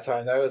everyone at that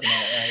time, though, wasn't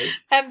it?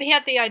 He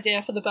had the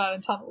idea for the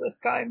Berlin Tunnel, this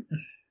guy.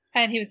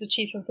 And he was the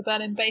chief of the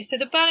Berlin base. So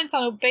the Berlin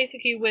Tunnel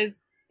basically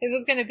was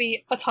going to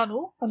be a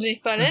tunnel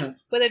underneath Berlin,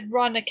 where they'd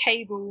run a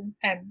cable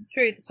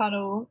through the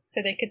tunnel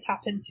so they could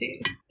tap into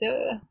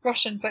the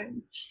Russian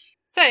phones.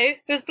 So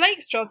it was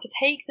Blake's job to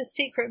take the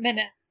secret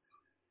minutes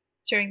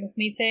during this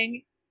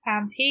meeting,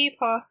 and he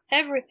passed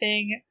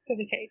everything to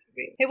the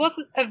KGB. It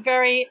wasn't a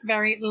very,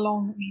 very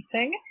long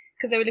meeting,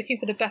 because they were looking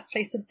for the best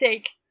place to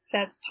dig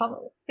said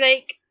tunnel.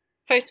 Blake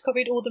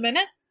photocopied all the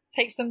minutes,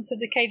 takes them to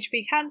the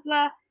KGB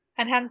handler,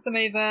 and hands them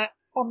over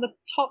on the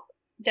top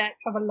deck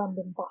of a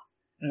London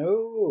bus.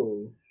 Oh.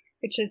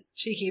 Which is...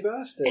 cheeky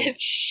bastard.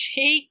 It's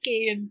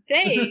cheeky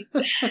indeed.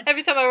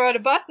 Every time I ride a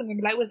bus, I'm going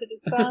to be like, was it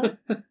this fun?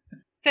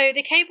 So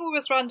the cable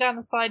was run down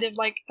the side of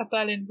like a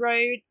Berlin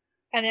road,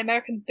 and the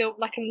Americans built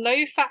like a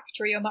low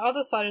factory on the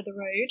other side of the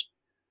road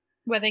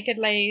where they could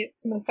lay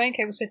some of the phone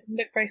cables so it didn't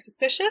look very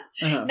suspicious.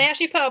 And they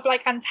actually put up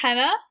like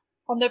antenna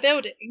on the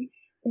building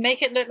to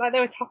make it look like they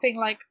were tapping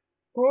like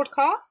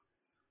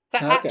broadcasts,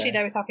 but actually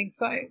they were tapping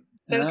phones.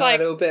 So it's like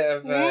a little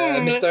bit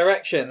of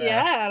misdirection there.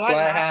 Yeah, I like sleight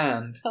that. of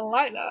hand. I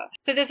like that.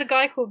 So there's a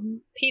guy called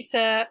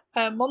Peter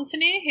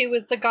Montagu, who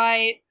was the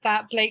guy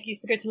that Blake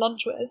used to go to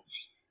lunch with,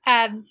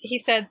 and he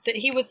said that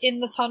he was in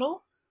the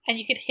tunnels and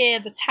you could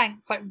hear the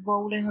tanks like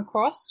rolling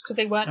across because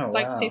they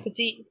weren't super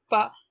deep,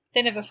 but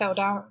they never fell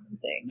down or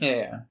anything.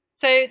 Yeah.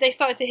 So they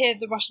started to hear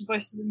the Russian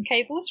voices in the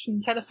cables from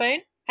the telephone,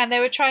 and they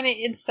were trying to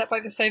intercept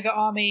like the Soviet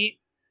Army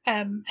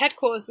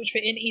headquarters, which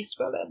were in East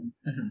Berlin.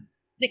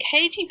 The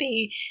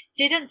KGB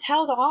didn't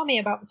tell the army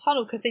about the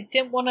tunnel because they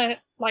didn't want to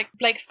like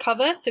Blake's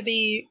cover to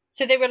be.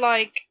 So they were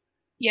like,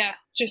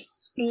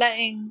 just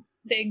letting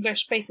the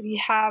English basically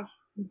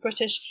the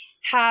British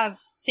have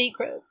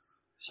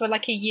secrets for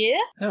like a year.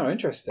 Oh,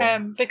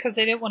 interesting. Because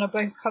they didn't want to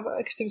blow his cover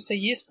because it was so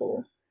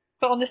useful.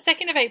 But on the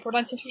 2nd of April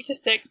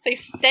 1956, they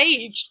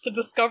staged the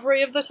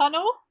discovery of the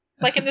tunnel.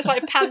 Like in this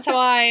like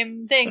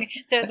pantomime thing.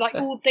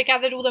 They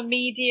gathered all the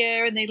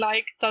media and they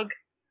like dug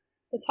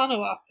the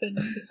tunnel up and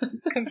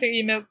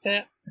completely milked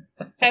it.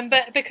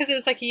 But because it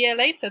was like a year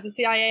later, the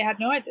CIA had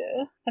no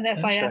idea. And the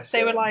SIS,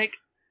 they were like,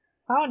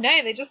 oh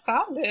no, they just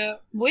found it.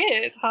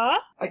 Weird, huh?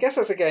 I guess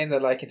that's a game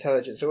that like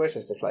intelligence always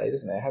has to play,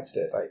 doesn't it? It had to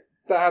do it. Like,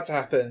 that had to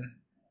happen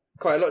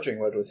quite a lot during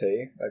World War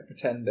II, like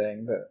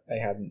pretending that they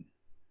hadn't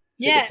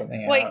figured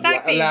something out.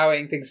 Exactly.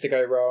 Allowing things to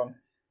go wrong.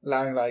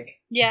 Allowing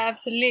like... Yeah,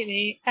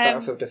 absolutely.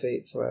 Battlefield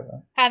defeats or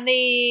whatever. And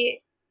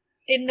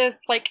in the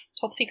like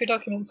top secret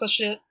documents,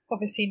 which are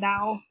obviously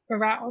now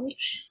around,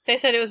 they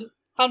said it was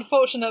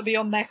unfortunate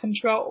beyond their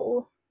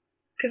control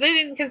because they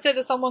didn't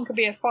consider someone could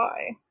be a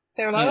spy.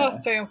 They were like, oh,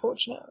 that's very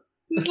unfortunate.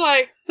 It's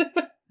like,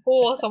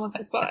 or someone's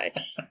a spy.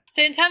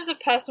 So in terms of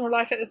personal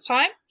life at this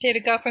time, he had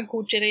a girlfriend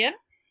called Gillian.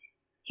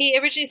 He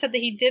originally said that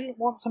he didn't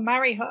want to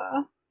marry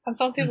her, and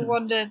some people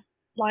wondered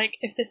like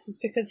if this was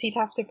because he'd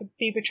have to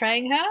be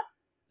betraying her.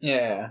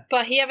 Yeah.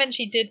 But he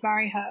eventually did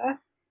marry her.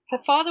 Her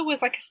father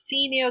was like a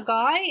senior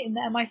guy in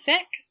the MI6,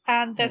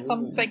 and there's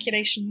some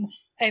speculation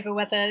over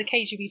whether the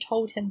KGB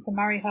told him to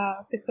marry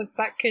her because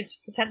that could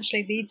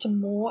potentially lead to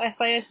more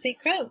SIS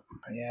secrets.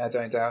 Yeah, I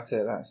don't doubt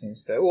it. That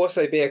seems to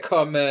also be a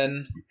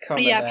common.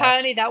 Yeah,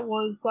 apparently that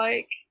was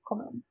like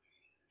common.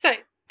 So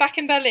back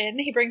in Berlin,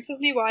 he brings his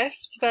new wife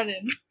to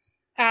Berlin,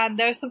 and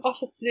there are some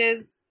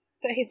offices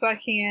that he's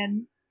working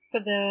in for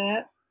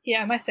the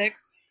MI6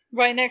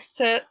 right next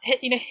to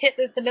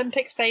Hitler's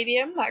Olympic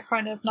Stadium, that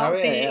kind of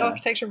Nazi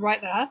architecture right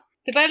there.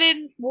 The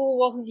Berlin Wall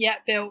wasn't yet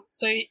built,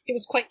 so it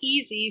was quite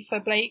easy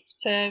for Blake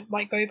to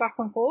like go back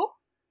and forth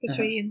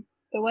between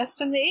the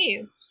West and the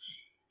East.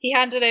 He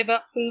handed over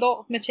a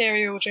lot of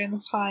material during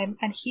this time,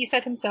 and he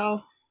said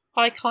himself,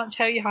 "I can't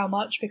tell you how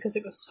much because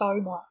it was so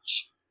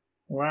much."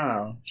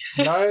 Wow.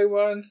 No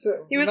one's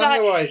he was none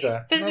like, the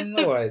wiser. None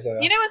the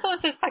wiser. You know when someone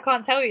says, "I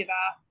can't tell you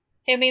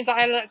that," it means that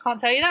I can't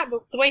tell you that,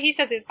 but the way he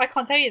says it is, "I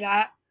can't tell you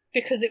that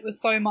because it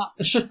was so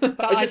much."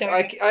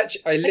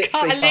 I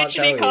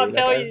literally can't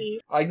tell you.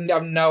 I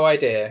have no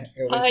idea.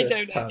 I don't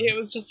know. Tons. It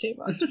was just too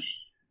much.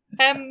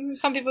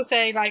 Some people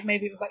say like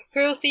maybe it was like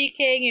thrill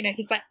seeking,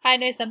 he's like, I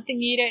know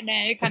something you don't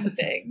know kind of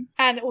thing.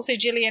 And also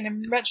Gillian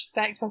in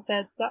retrospect has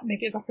said that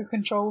maybe it's like a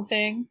control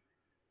thing.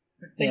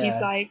 So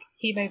he's like,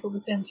 he knows all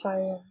this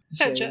info.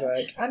 So he's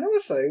like, and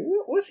also,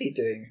 what was he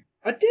doing?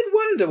 I did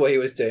wonder what he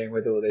was doing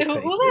with all this all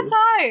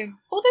that time.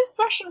 All those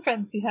Russian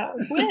friends he had.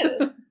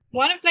 Weird.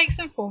 One of Blake's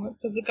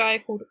informants was a guy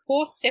called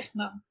Horst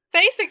Ichner.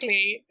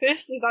 Basically,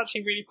 this is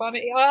actually really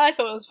funny. I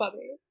thought it was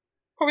funny.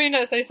 Probably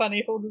not so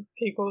funny for all the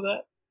people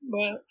that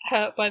were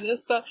hurt by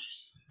this, but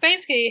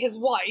basically his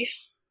wife,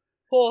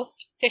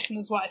 Horst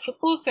Ichner's wife, was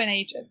also an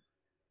agent.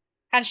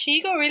 And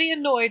she got really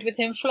annoyed with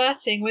him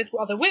flirting with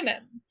other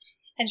women.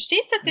 And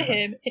she said to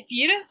him, if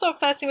you don't stop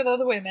flirting with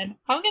other women,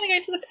 I'm going to go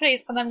to the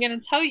police and I'm going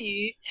to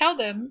tell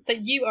them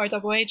that you are a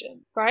double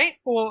agent, right?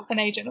 Or an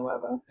agent or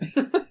whatever.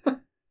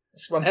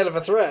 It's one hell of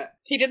a threat.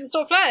 He didn't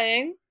stop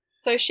flirting,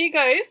 so she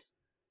goes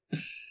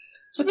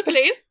to the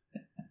police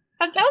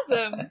and tells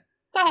them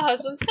that her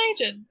husband's an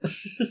agent.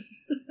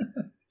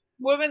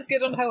 Woman's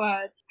good on her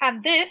word.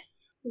 And this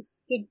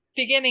was the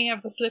beginning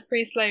of the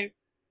slippery slope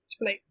to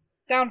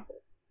Blake's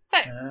downfall. So,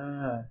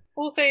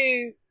 also,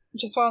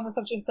 just while on the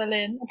subject of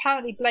Berlin,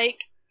 apparently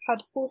Blake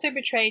had also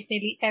betrayed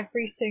nearly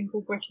every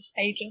single British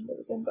agent that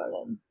was in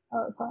Berlin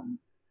at the time.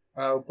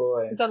 Oh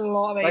boy. There's a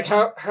lot of agents.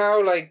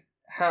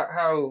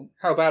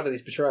 How bad are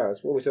these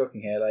betrayals? What are we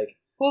talking here? Like,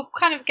 we'll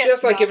kind of get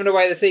just to like that. Giving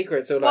away the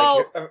secrets, or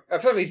like,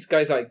 have some of these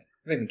guys like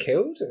been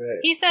killed?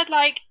 He said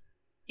like,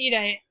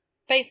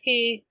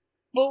 basically,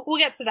 we'll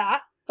get to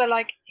that. But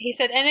like, he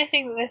said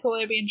anything that they thought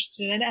they'd be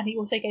interested in, and he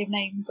also gave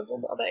names of all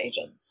the other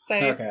agents.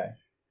 So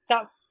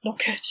that's not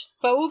good.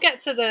 But we'll get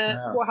to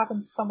what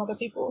happened to some other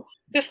people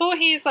before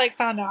he's like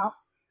found out.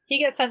 He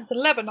gets sent to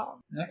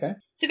Lebanon. Okay.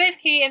 So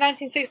basically, in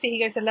 1960, he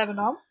goes to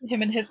Lebanon,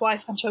 him and his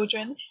wife and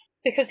children,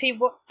 because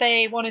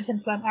they wanted him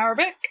to learn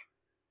Arabic,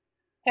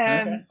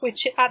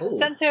 which at the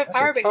centre of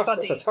Arabic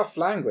studies. That's a tough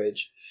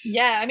language.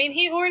 Yeah, I mean,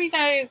 he already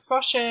knows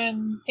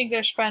Russian,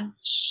 English,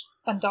 French,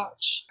 and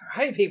Dutch.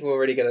 I hate people who are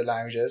really good at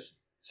languages.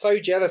 So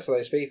jealous of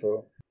those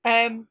people.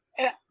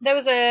 There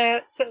was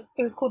it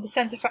was called the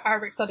Centre for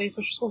Arabic Studies,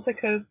 which was also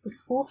called the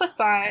School for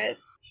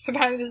Spies. So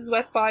apparently this is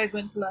where spies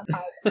went to learn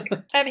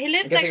Arabic. He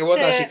lived I'm guessing it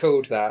wasn't actually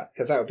called that,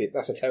 because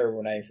that's a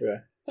terrible name for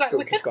a school for spies.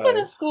 We could call it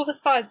a School for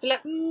Spies, but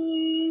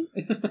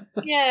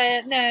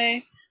yeah,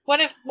 no.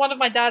 One of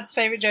my dad's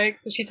favourite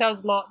jokes, which he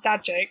tells a lot,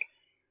 dad joke,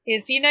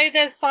 is,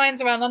 there's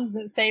signs around London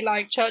that say,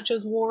 like,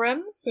 Churchill's War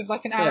Rooms with,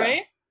 like, an arrow.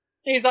 Yeah.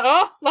 He's like,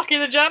 oh, lucky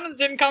the Germans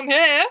didn't come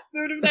here. We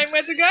would have known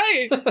where to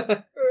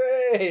go.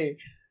 Hooray!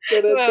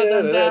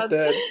 Well done,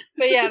 Dad.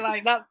 But yeah,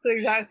 like, that's the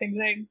exact same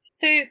thing.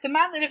 So the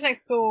man that lived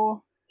next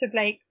door to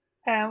Blake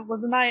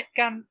was a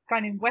guy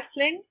named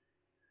Westling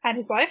and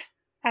his wife,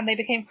 and they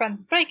became friends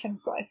with Blake and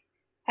his wife,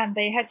 and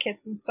they had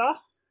kids and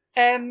stuff.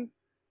 And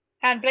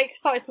Blake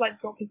started to like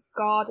drop his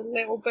guard a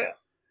little bit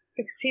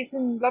because he's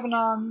in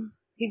Lebanon,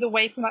 he's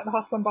away from like the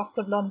hustle and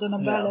bustle of London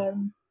and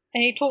Berlin,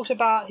 and he talked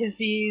about his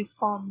views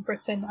on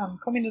Britain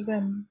and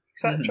communism,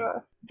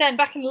 etc. Then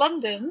back in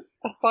London,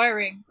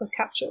 Aspiring was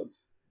captured.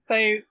 So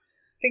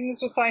things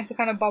were starting to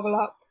kind of bubble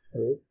up.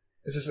 Ooh.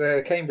 This is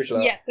the Cambridge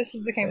lot? Yeah, this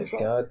is the Cambridge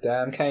lot.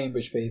 Goddamn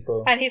Cambridge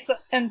people.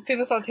 And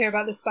people started to hear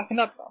about this back in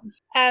Lebanon.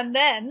 And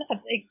then,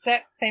 at the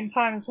exact same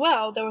time as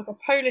well, there was a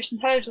Polish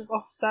intelligence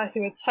officer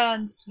who had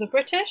turned to the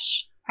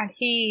British, and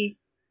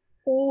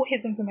all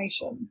his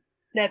information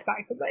led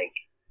back to Blake.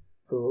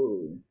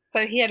 Ooh.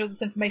 So he had all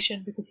this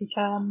information because he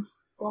turned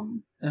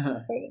from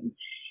Poland.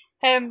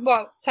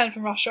 Turned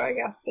from Russia, I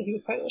guess, but he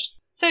was Polish.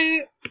 So,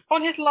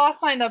 on his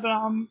last night in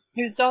Lebanon,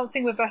 he was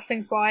dancing with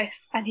Westling's wife,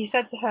 and he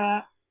said to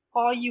her,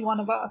 "Are you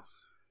one of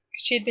us?"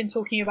 Because she had been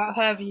talking about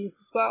her views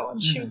as well,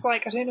 and she was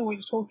like, "I don't know what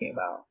you're talking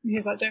about." And he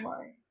was like, "Don't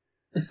worry."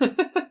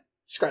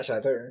 Scratch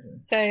that, don't worry.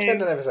 So,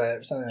 pretend I never say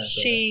it.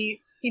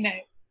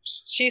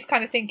 She's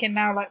kind of thinking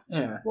now, like,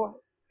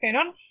 what's going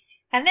on?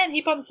 And then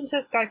he bumps into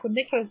this guy called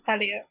Nicholas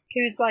Elliot,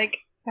 who's like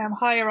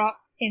higher up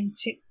in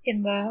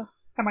the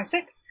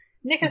MI6.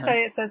 Nicholas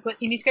Elliot says that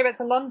you need to go back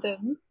to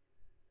London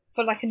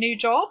for like a new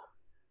job.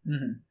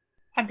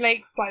 And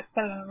Blake's like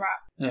smelling a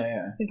rat.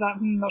 Yeah. He's like,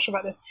 not sure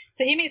about this.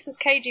 So he meets this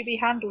KGB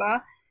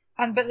handler,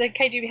 but the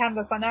KGB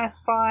handler's like, no, it's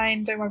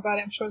fine, don't worry about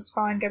it, I'm sure it's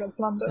fine, go back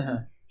to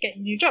London, get a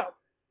new job.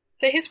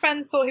 So his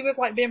friends thought he was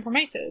like being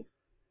promoted.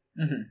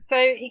 So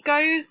he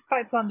goes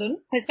back to London.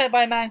 He's met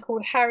by a man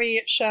called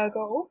Harry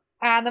Shergold,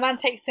 and the man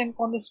takes him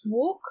on this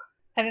walk,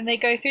 and then they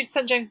go through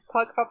St James's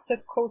Park up to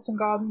Colston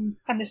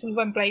Gardens, and this is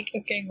when Blake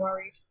is getting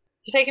worried.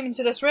 To take him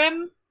into this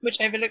room,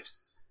 which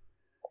overlooks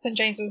St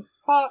James's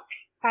Park,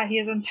 and he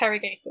is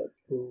interrogated.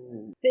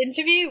 Ooh. The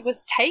interview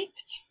was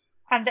taped,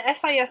 and the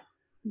SIS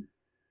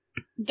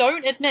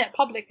don't admit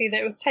publicly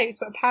that it was taped,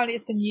 but apparently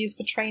it's been used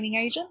for training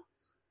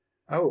agents.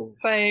 Oh.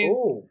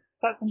 So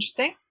that's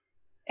interesting.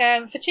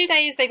 For 2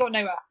 days, they got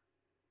nowhere.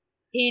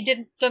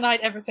 He denied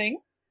everything.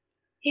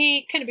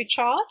 He couldn't be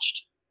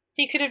charged.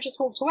 He could have just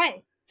walked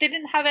away. They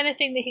didn't have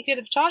anything that he could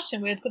have charged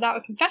him with without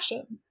a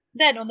confession.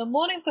 Then, on the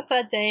morning of the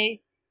third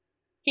day,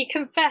 he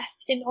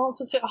confessed in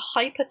answer to a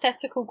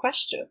hypothetical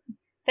question.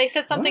 They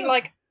said something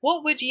like,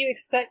 what would you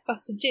expect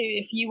us to do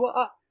if you were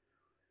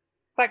us?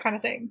 That kind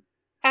of thing.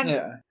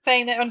 And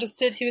saying they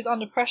understood he was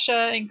under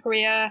pressure in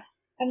Korea.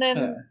 And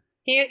then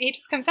he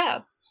just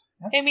confessed.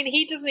 I mean,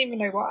 he doesn't even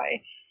know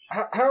why.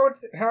 How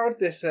had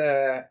this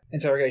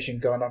interrogation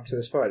gone up to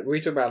this point? Were we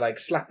talking about like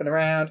slapping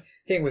around,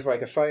 hitting with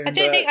like a phone? I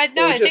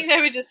think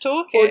they were just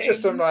talking. Or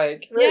just some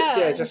like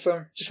just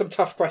some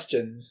tough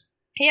questions.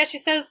 He actually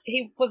says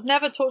he was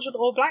never tortured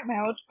or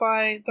blackmailed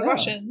by the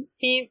Russians.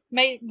 He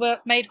made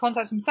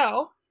contact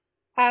himself,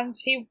 and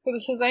it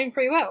was his own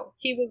free will.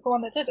 He was the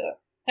one that did it.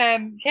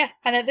 And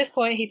at this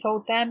point he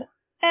told them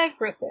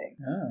everything.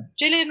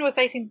 Gillian was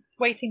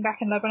waiting back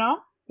in Lebanon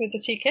with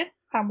the 2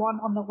 kids and one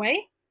on the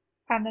way,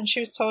 and then she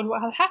was told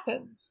what had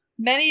happened.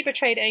 Many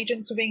betrayed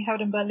agents were being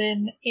held in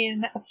Berlin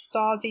in a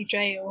Stasi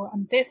jail,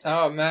 and this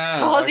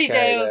Stasi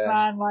jails,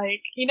 man,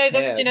 like do you know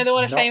the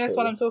one famous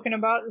one I'm talking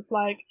about? It's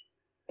like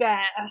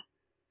there,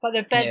 like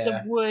the beds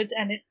of wood,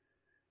 and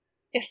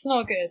it's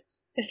not good.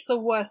 It's the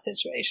worst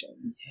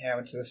situation. Yeah, I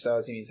went to the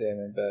Stasi Museum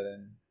in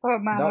Berlin. Oh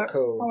man, not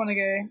cool. I want to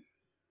go.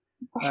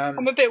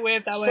 I'm a bit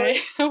weird that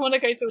way. I want to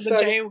go to the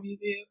jail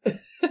museum.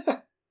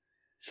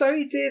 So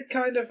he did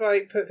kind of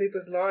like put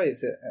people's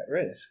lives at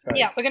risk. Like,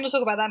 yeah, we're going to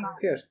talk about that now.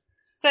 Good.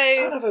 So,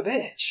 son of a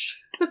bitch.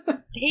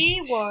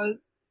 He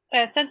was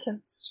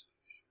sentenced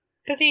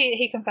because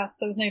he confessed.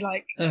 There was no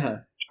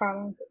trial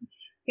or anything.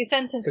 He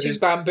sentenced because he was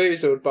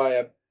bamboozled by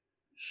a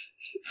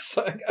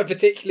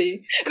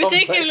particularly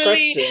complex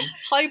question.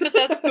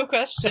 Hypothetical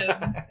question.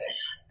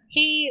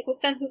 He was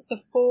sentenced to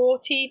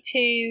 42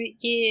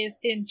 years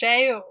in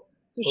jail,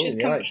 which is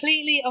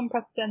completely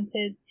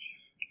unprecedented,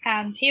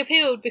 and he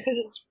appealed because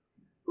it's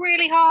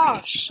really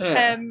harsh.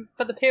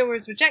 But the appeal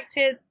was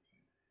rejected,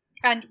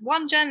 and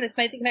one journalist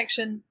made the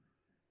connection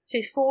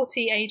to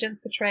 40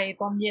 agents betrayed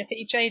 1 year for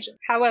each agent.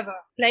 However,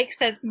 Blake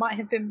says it might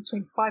have been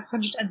between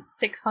 500 and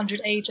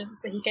 600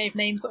 agents that he gave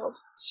names of.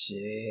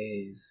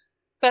 Jeez.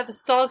 But the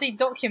Stasi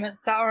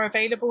documents that are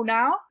available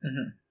now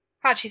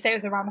actually say it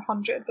was around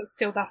 100, but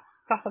still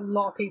that's a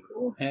lot of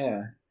people.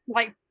 Yeah.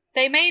 Like,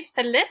 they made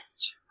a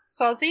list,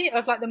 Stasi,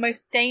 of like the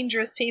most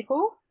dangerous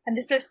people, and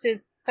this list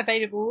is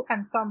available,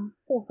 and some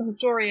awesome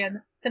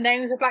historian, the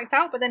names were blacked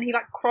out, but then he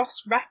like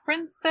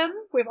cross-referenced them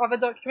with other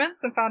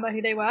documents and found out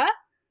who they were.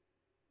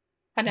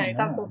 I know,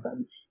 that's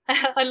awesome.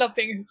 I love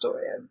being a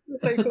historian.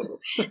 It's so cool.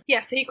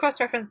 Yeah, so he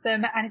cross-referenced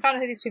them, and he found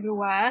out who these people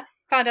were,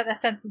 found out their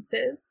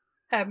sentences,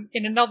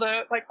 in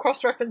another like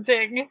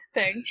cross-referencing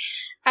thing,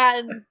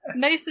 and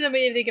most of them were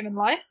either given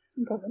life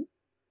in prison,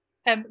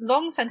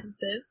 long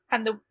sentences,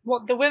 and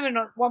one woman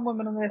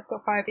on the list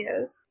got 5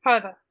 years.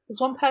 However, there's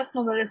one person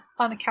on the list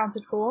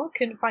unaccounted for,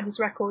 couldn't find his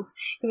records.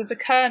 He was a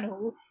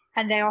colonel,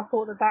 and they all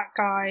thought that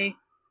guy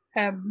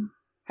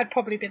had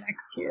probably been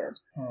executed.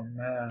 Oh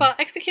man! But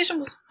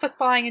executions for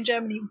spying in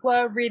Germany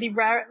were really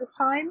rare at this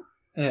time.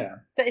 Yeah.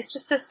 But it's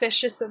just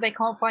suspicious that they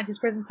can't find his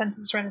prison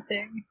sentence or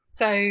anything.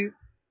 So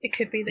it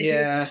could be that he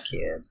was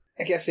executed.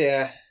 I guess,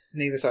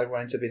 neither side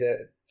wanted to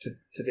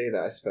do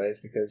that, I suppose,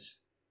 because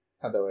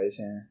otherwise,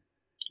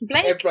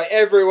 Blake?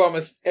 Everyone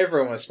was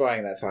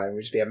spying that time. It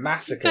would just be a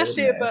massacre,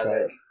 especially at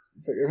Berlin.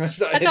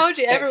 I told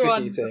you,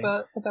 everyone's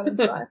a Berlin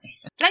spy.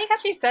 Blake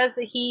actually says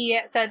that he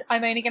said,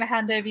 I'm only going to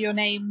hand over your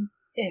names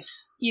if,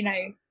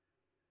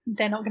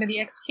 they're not going to be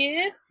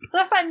executed. But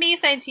that's like me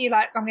saying to you,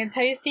 like, I'm going to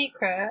tell you a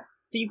secret,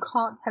 but you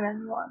can't tell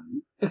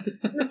anyone.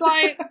 It's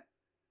like...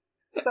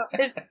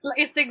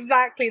 It's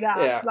exactly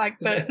that,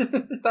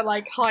 but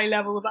like high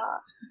level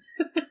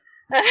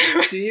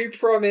that. Do you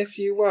promise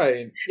you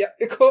won't? Yeah,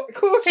 of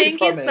course you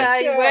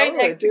promise. You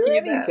won't do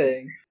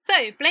anything. So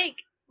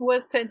Blake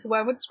was put into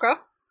Wormwood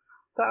Scrubs,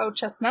 the old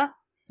chestnut.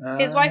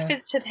 His wife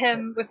visited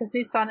him with his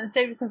new son and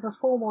stayed with him for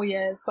 4 more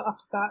years, but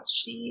after that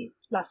she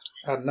left.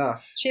 Had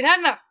enough. She'd had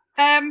enough.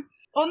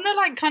 On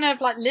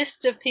the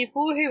list of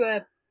people who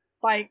are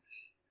like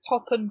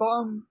top and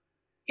bottom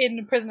in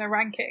the prisoner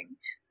ranking,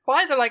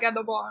 spies are like at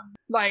the bottom.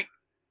 Like,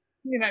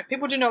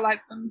 people do not like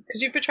them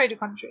because you've betrayed your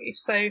country.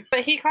 So,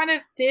 but he kind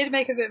of did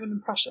make a bit of an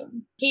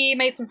impression. He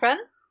made some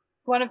friends.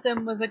 One of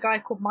them was a guy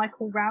called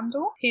Michael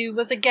Randall, who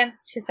was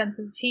against his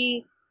sentence.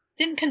 He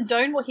didn't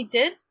condone what he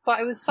did, but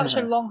it was such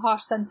a long,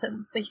 harsh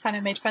sentence that he kind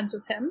of made friends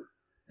with him.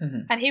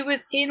 And he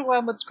was in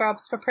Wormwood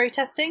Scrubs for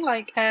protesting,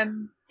 like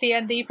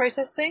CND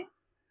protesting.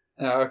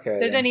 Oh, okay. So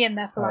he was only in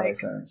there for like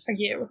a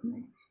year or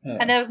something. Yeah.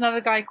 And there was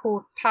another guy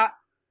called Pat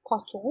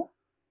Pottle,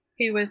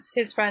 who was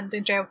his friend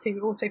in jail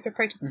too, also for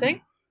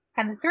protesting.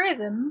 And the three of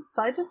them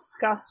started to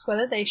discuss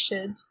whether they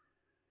should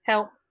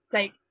help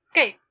Blake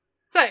escape.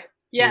 So,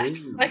 yes,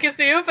 I can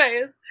see your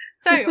face.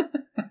 So,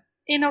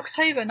 in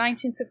October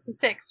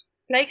 1966,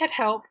 Blake had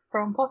help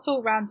from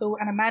Pottle, Randall,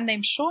 and a man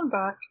named Sean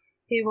Burke,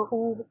 who were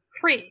all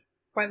free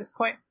by this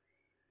point.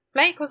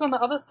 Blake was on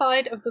the other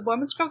side of the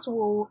Wormwood Scrubs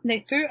wall, and they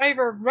threw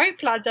over a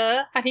rope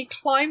ladder, and he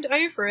climbed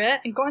over it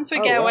and got into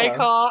a getaway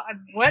car and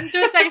went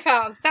to a safe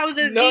house. That was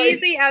as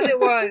easy as it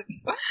was.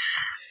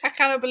 I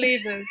cannot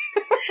believe this.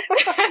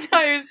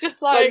 No, it was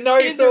just like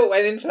no thought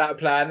went into that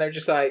plan. They were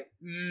just like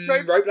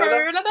rope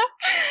ladder.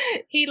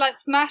 He like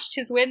smashed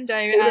his window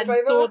and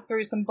sawed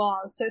through some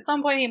bars. So at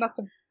some point he must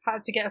have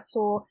had to get a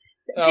saw.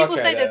 People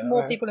say there's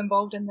more people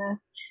involved in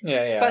this.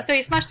 Yeah. But so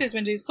he smashed through his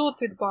window, sawed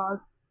through the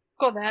bars,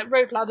 got there,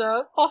 rope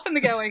ladder, off in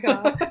the getaway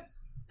car.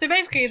 So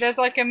basically there's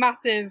like a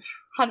massive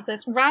hunt of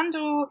this.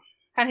 Randall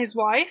and his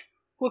wife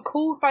were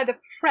called by the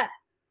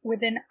press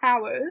within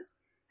hours,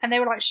 and they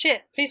were like,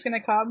 shit, police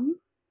gonna come.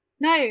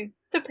 No,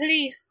 the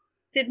police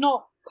did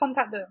not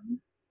contact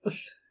them,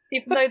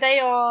 even though they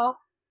are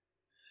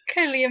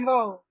clearly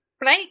involved.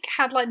 Blake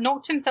had like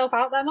knocked himself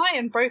out that night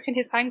and broken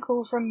his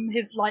ankle from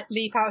his like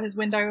leap out his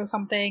window or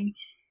something,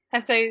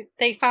 and so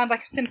they found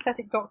like a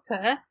sympathetic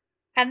doctor,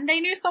 and they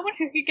knew someone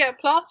who could get a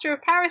plaster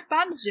of Paris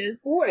bandages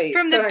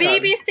from the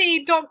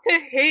BBC Doctor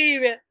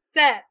Who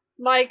set.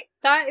 Like,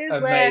 that is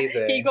where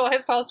he got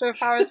his plaster of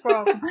Paris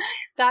from.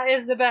 That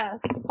is the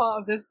best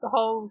part of this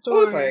whole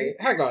story. Also,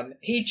 hang on,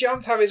 he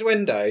jumped out of his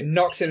window,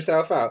 knocked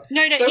himself out.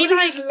 No, so he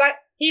jumped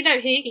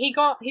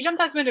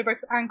out his window, broke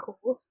his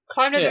ankle,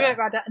 climbed over the rope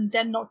ladder, and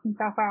then knocked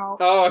himself out.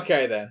 Oh,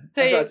 okay then.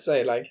 So, I was about to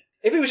say, like,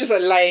 if he was just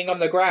like laying on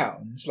the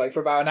ground, like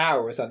for about an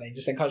hour or something,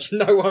 just unconscious,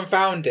 no one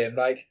found him,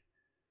 like.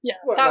 Yeah,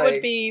 that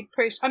would be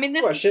pretty. I mean,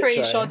 this is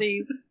pretty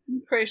shoddy,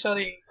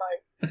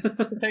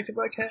 like detective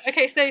work here.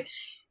 Okay, so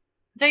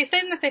they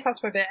stayed in the safe house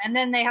for a bit, and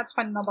then they had to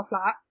find another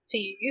flat to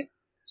use.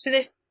 So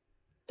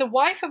the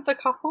wife of the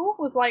couple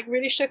was like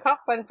really shook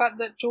up by the fact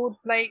that George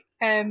Blake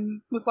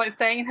was like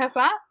staying in her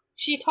flat.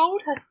 She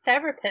told her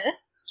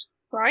therapist,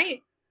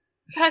 right?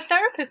 Her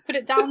therapist put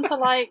it down to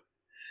like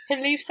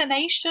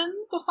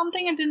hallucinations or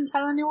something and didn't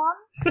tell anyone.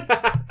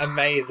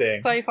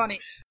 Amazing. So funny.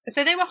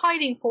 So they were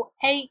hiding for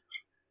 8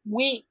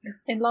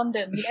 weeks in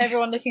London with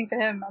everyone looking for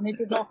him, and they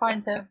did not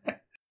find him.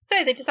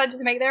 So they decided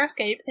to make their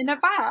escape in a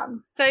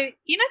van. So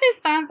you know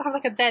those vans that have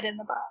like a bed in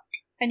the back,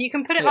 and you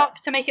can put it up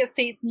to make it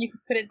seats, and you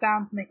can put it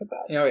down to make a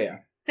bed. Oh yeah.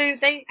 So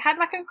they had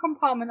like a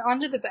compartment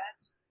under the bed,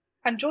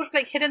 and George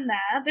Blake hid in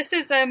there. This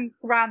is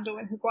Randall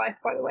and his wife,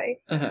 by the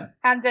way.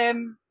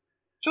 And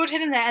George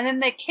hid in there, and then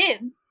their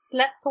kids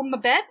slept on the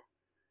bed,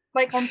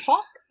 like on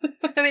top.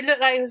 So it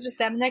looked like it was just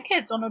them and their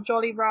kids on a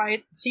jolly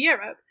ride to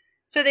Europe.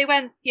 So they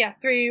went,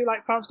 through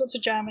like France, got to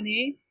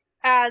Germany,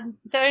 and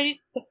the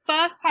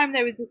first time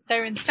they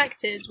were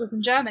infected was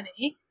in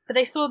Germany, but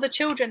they saw the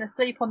children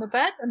asleep on the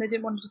bed and they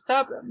didn't want to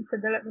disturb them, so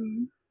they let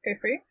them go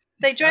through.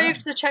 They drove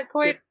to the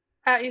checkpoint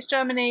at East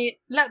Germany,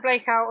 let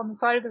Blake out on the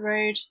side of the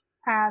road,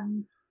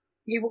 and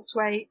he walked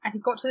away, and he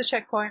got to the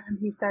checkpoint and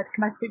he said,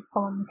 "Can I speak to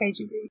someone in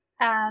the KGB?"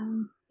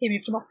 And he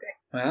moved to Moscow.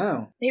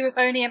 Wow. He was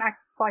only an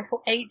active spy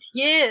for 8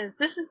 years.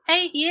 This is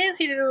 8 years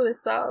he did all this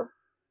stuff.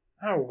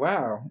 Oh,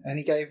 wow. And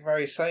he gave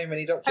so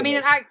many documents. I mean,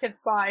 an active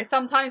spy.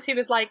 Sometimes he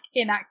was, like,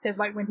 inactive,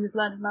 like when he was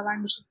learning their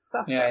languages and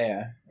stuff.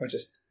 Yeah. Or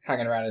just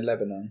hanging around in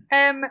Lebanon.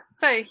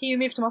 So he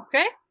moved to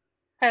Moscow.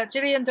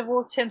 Gillian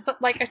divorced him. So,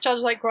 like, a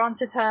judge, like,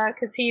 granted her,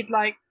 because he'd,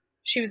 like,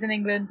 she was in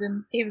England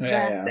and he was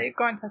there, so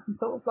granted her some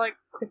sort of, like,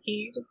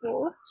 quickie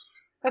divorce.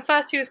 At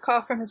first he was cut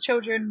off from his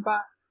children,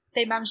 but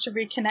they managed to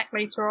reconnect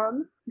later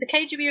on. The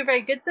KGB were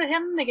very good to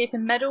him. They gave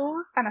him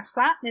medals and a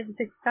flat near the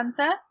city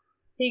centre.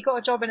 He got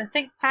a job in a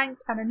think tank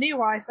and a new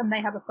wife, and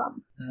they had a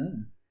son.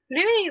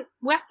 Louis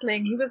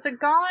Westling, he was the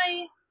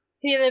guy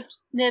he lived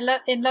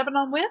in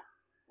Lebanon with,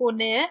 or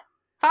near,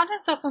 found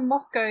himself in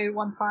Moscow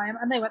one time,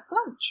 and they went to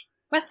lunch.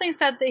 Westling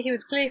said that he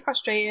was clearly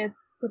frustrated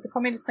with the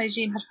communist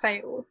regime had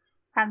failed,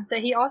 and that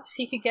he asked if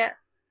he could get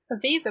a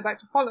visa back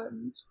to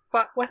Holland,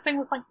 but Westling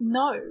was like,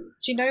 no.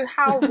 Do you know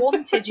how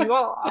wanted you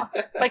are?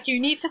 Like, you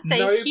need to stay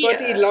here.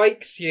 Nobody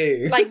likes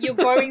you. Like, you're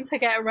going to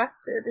get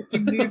arrested if you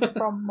move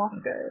from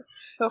Moscow,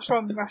 or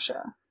from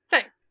Russia. So,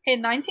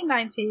 in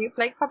 1990,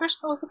 Blake published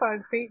an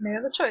autobiography, No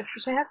Other Choice,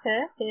 which I have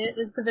here. Here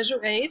is the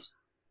visual aid.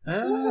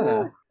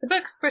 The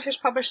book's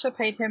British publisher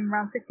paid him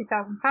around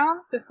 £60,000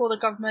 before the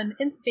government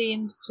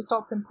intervened to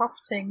stop him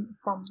profiting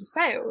from the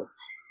sales.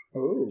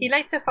 Ooh, he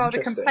later filed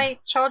a complaint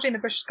charging the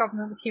British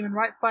government with human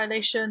rights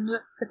violation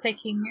for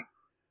taking,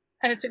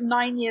 and it took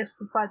 9 years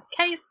to decide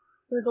the case,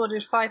 He was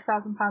ordered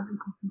 £5,000 in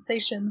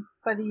compensation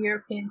by the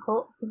European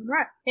Court of Human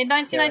Rights. In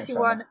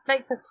 1991,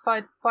 Blake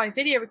testified by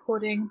video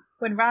recording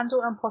when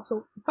Randall and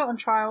Pottle were put on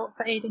trial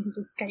for aiding his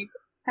escape,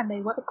 and they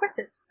were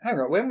acquitted. Hang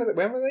on, when were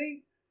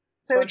they?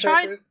 They were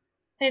tried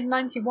in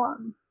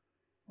 91.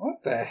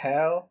 What the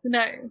hell?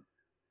 No.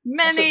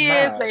 Many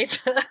years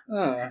later.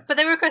 Oh. But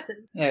they were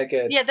acquitted. Yeah,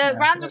 good. Yeah, the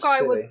Randall guy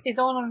silly. is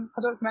on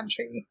a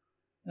documentary.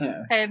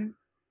 Yeah.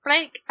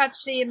 Blake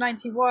actually in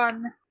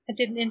 91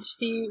 did an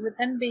interview with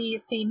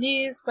NBC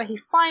News where he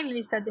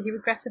finally said that he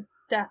regretted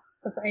the deaths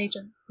of the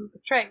agents he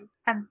betrayed.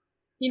 And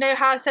you know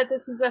how I said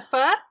this was a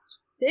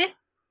first?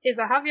 This is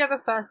a have you ever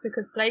first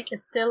because Blake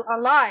is still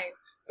alive.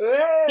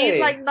 Hey!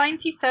 He's like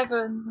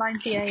 97,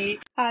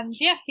 98. And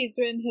yeah, he's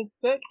written his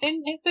book.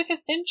 His book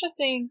is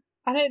interesting.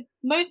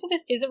 Most of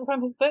this isn't from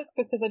his book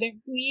because I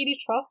don't really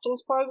trust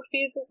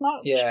autobiographies as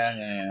much.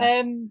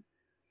 Yeah.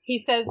 He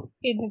says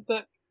in his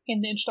book,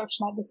 in the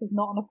introduction, like, this is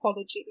not an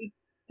apology.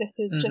 This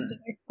is just an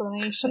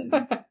explanation.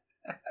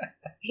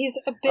 He's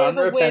a bit of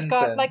a weird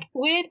guy. Like,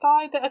 weird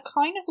guy, but I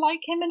kind of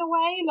like him in a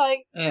way.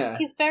 Like,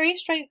 he's very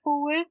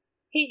straightforward.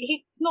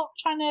 He's not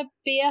trying to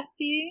BS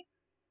you.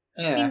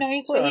 Yeah, he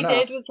knows what he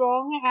did was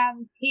wrong,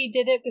 and he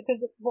did it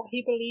because of what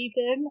he believed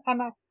in.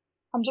 And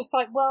I'm just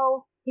like,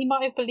 well, he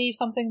might have believed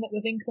something that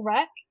was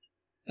incorrect,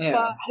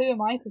 but who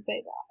am I to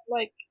say that?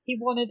 Like, he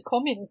wanted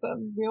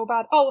communism real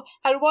bad. Oh,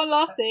 and one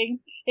last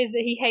thing is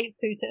that he hates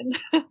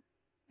Putin.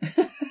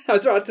 I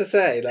was about to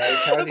say, like,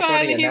 how's he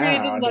finding it now? He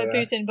really doesn't like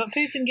Putin, but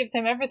Putin gives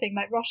him everything.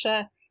 Like,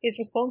 Russia is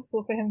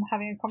responsible for him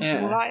having a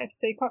comfortable life,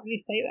 so you can't really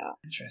say that.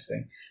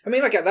 Interesting. I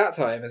mean, like, at that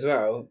time as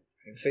well,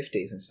 in the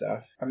 50s and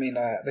stuff, I mean,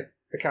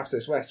 the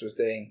Capitalist West was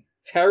doing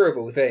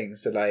terrible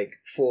things to, like,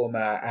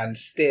 former and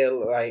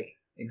still, like,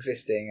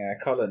 existing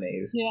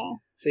colonies. Yeah.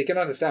 So you can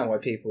understand why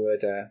people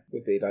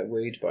would be, like,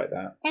 wooed by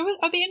that.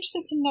 I'd be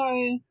interested to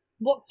know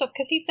what stuff,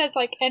 because he says,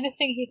 like,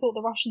 anything he thought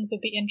the Russians would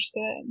be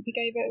interested in, he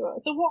gave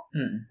it. So what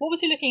was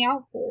he looking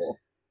out for?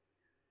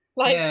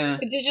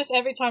 Like, is it just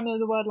every time there's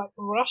the word, like,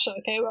 Russia,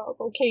 okay, well,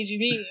 or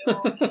KGB,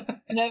 or,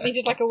 you know, he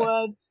did, like, a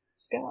word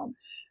scan.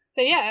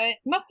 So, yeah, it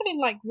must have been,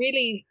 like,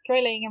 really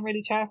thrilling and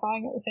really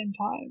terrifying at the same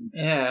time.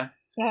 Yeah.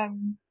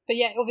 But,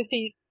 yeah,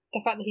 obviously, the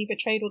fact that he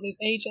betrayed all those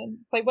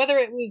agents, like, whether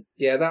it was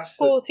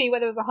 40,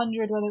 whether it was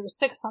 100, whether it was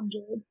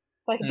 600,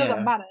 like, it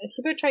doesn't matter. If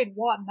he betrayed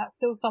one, that's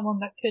still someone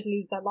that could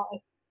lose their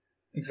life.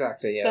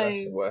 Exactly, yeah, so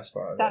that's the worst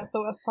part of it. That's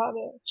the worst part of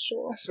it,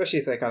 sure. Especially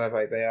if they kind of,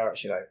 like, they are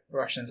actually, like,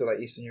 Russians or, like,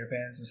 Eastern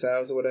Europeans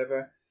themselves or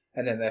whatever,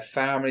 and then their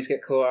families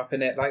get caught up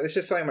in it. Like, there's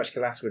just so much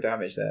collateral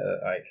damage there that,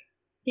 like...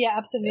 Yeah,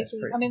 absolutely.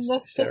 I mean,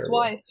 this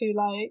wife who,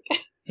 like...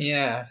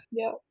 Yeah.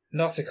 Yeah.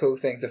 Not a cool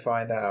thing to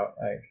find out.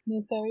 Like, no,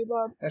 sorry,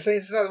 Bob. And so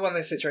it's another one of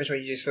those situations where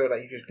you just feel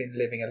like you've just been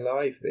living a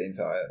lie for the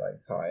entire,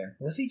 like, time.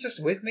 Was he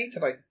just with me to,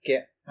 like,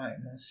 get,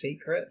 like, more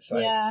secrets?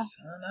 Like, yeah.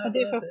 I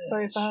do feel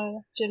sorry for her,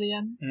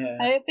 Gillian. Yeah.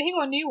 But he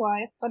got a new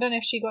wife. I don't know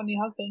if she got a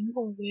new husband,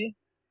 probably.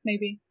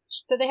 Maybe.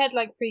 But they had,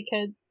 like, 3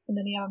 kids, and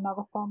then he had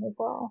another son as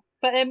well.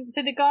 But,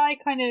 so the guy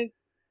kind of,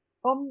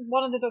 on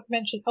one of the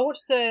documentaries, I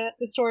watched the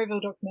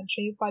Storyville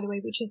documentary, by the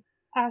way, which is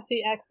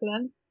absolutely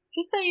excellent.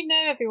 Just so you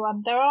know,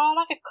 everyone, there are,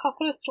 like, a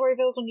couple of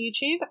Storyvilles on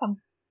YouTube, and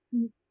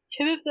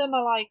 2 of them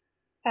are, like,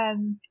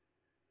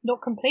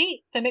 not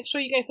complete, so make sure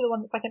you go for the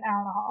one that's, like, an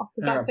hour and a half,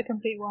 because that's the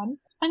complete one.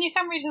 And you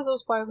can read his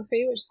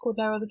autobiography, which is called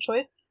No Other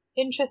Choice.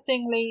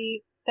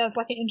 Interestingly, there's,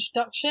 like, an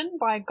introduction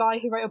by a guy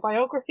who wrote a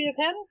biography of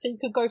him, so you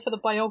could go for the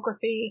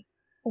biography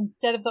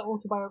instead of the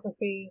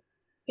autobiography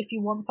if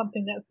you want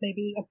something that's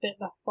maybe a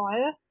bit less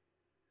biased.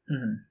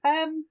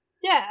 Mm-hmm.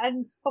 Yeah,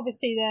 and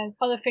obviously there's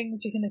other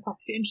things you can look up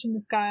if you're interested in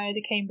this guy.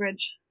 The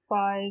Cambridge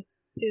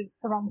Spies is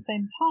around the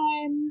same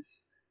time.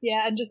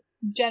 Yeah, and just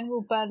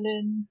general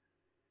Berlin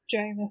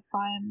during this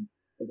time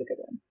is a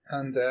good one.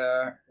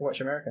 And watch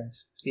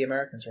Americans. The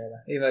Americans,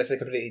 rather. Even though it's a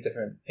completely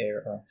different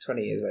era, well,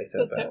 20 years later.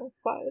 But still,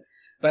 Spies.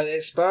 But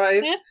it's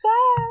Spies. It's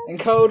Spies! And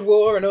Cold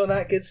War and all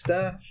that good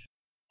stuff.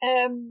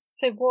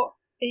 So what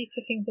are you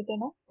cooking for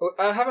dinner? Well,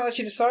 I haven't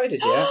actually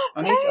decided yet.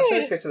 I still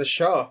need to go to the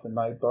shop and,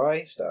 like,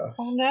 buy stuff.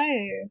 Oh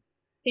no.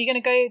 Are you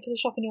going to go to the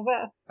shop in your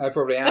vest? I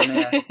probably am,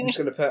 yeah. I'm just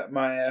going to put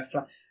my...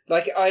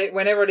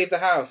 whenever I leave the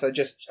house,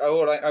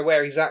 I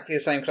wear exactly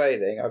the same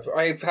clothing.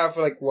 I have,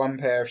 like, one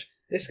pair of...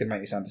 This could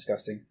make me sound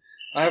disgusting.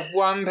 I have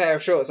one pair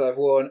of shorts that I've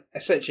worn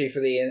essentially for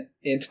the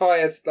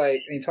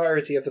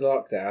entirety of the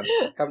lockdown.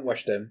 Haven't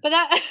washed them. But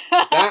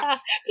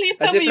that's please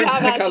tell me you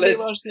have actually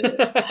washed them.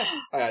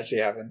 I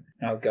actually haven't.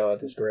 Oh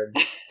god, it's grim.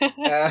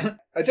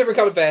 A different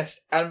coloured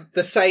vest and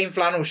the same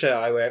flannel shirt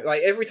I wear.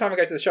 Like, every time I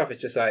go to the shop,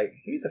 it's just like,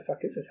 who the fuck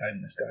is this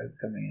homeless guy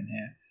coming in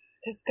here?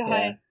 This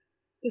guy,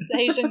 this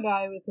Asian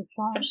guy with his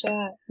flannel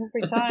shirt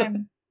every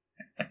time.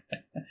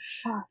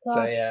 Oh,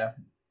 so yeah.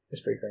 It's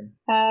pretty grim.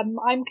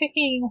 I'm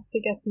cooking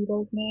spaghetti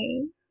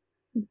bolognese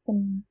with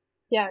some,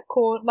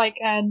 corn,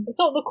 it's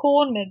not the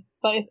corn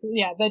mince, but it's,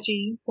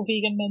 veggie or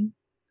vegan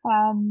mince.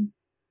 And,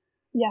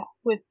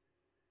 with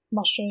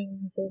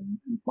mushrooms and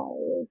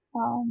tomatoes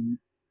and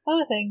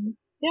other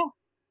things. Yeah.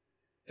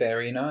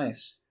 Very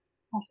nice.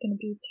 That's going to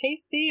be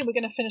tasty. We're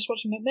going to finish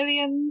watching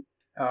McMillions.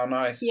 Oh,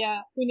 nice.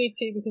 Yeah, we need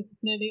to because it's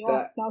nearly That-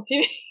 off now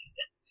too.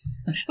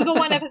 We've got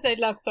one episode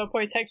left, so I'll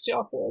probably text you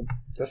afterwards.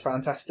 The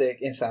fantastic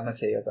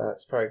insanity of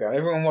that program.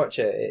 Everyone watch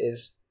it. It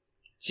is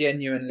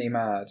genuinely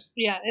mad.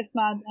 Yeah, it's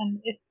mad, and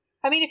it's.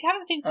 I mean, if you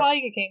haven't seen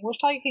Tiger King, watch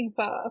Tiger King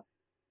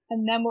first,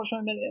 and then watch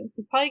McMillions,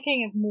 because Tiger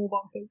King is more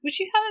bonkers, which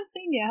you haven't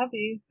seen yet, have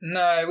you?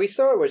 No, we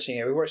started watching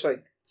it. We watched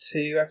like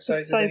 2 episodes.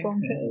 It's so I think,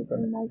 bonkers. Oh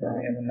my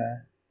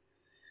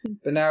God.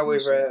 But now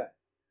we've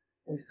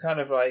kind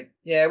of like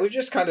we've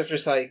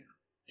just like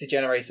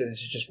degenerated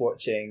into just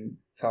watching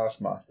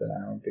Taskmaster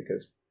now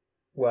because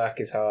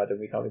work is hard and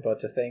we can't be bothered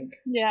to think.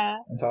 Yeah.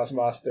 And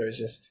Taskmaster is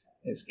just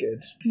it's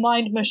good.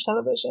 Mind mush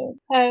television.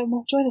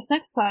 Join us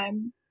next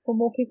time for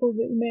more people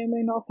that you may or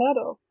may not have heard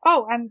of.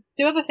 Oh, and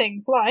do other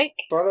things like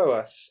Follow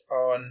us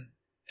on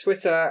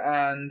Twitter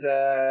and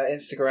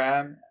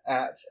Instagram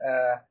at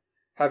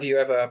Have You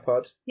Ever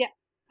Pod. Yeah.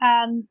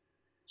 And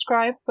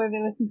subscribe wherever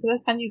you listen to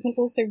this, and you can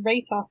also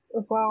rate us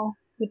as well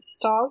with the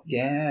stars.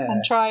 Yeah.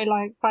 And try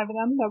like 5 of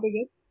them, that'll be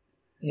good.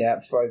 Yeah,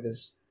 5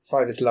 is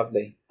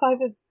lovely. 5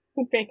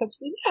 would make us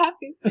really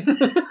happy.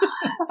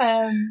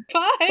 Bye!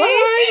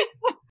 Bye!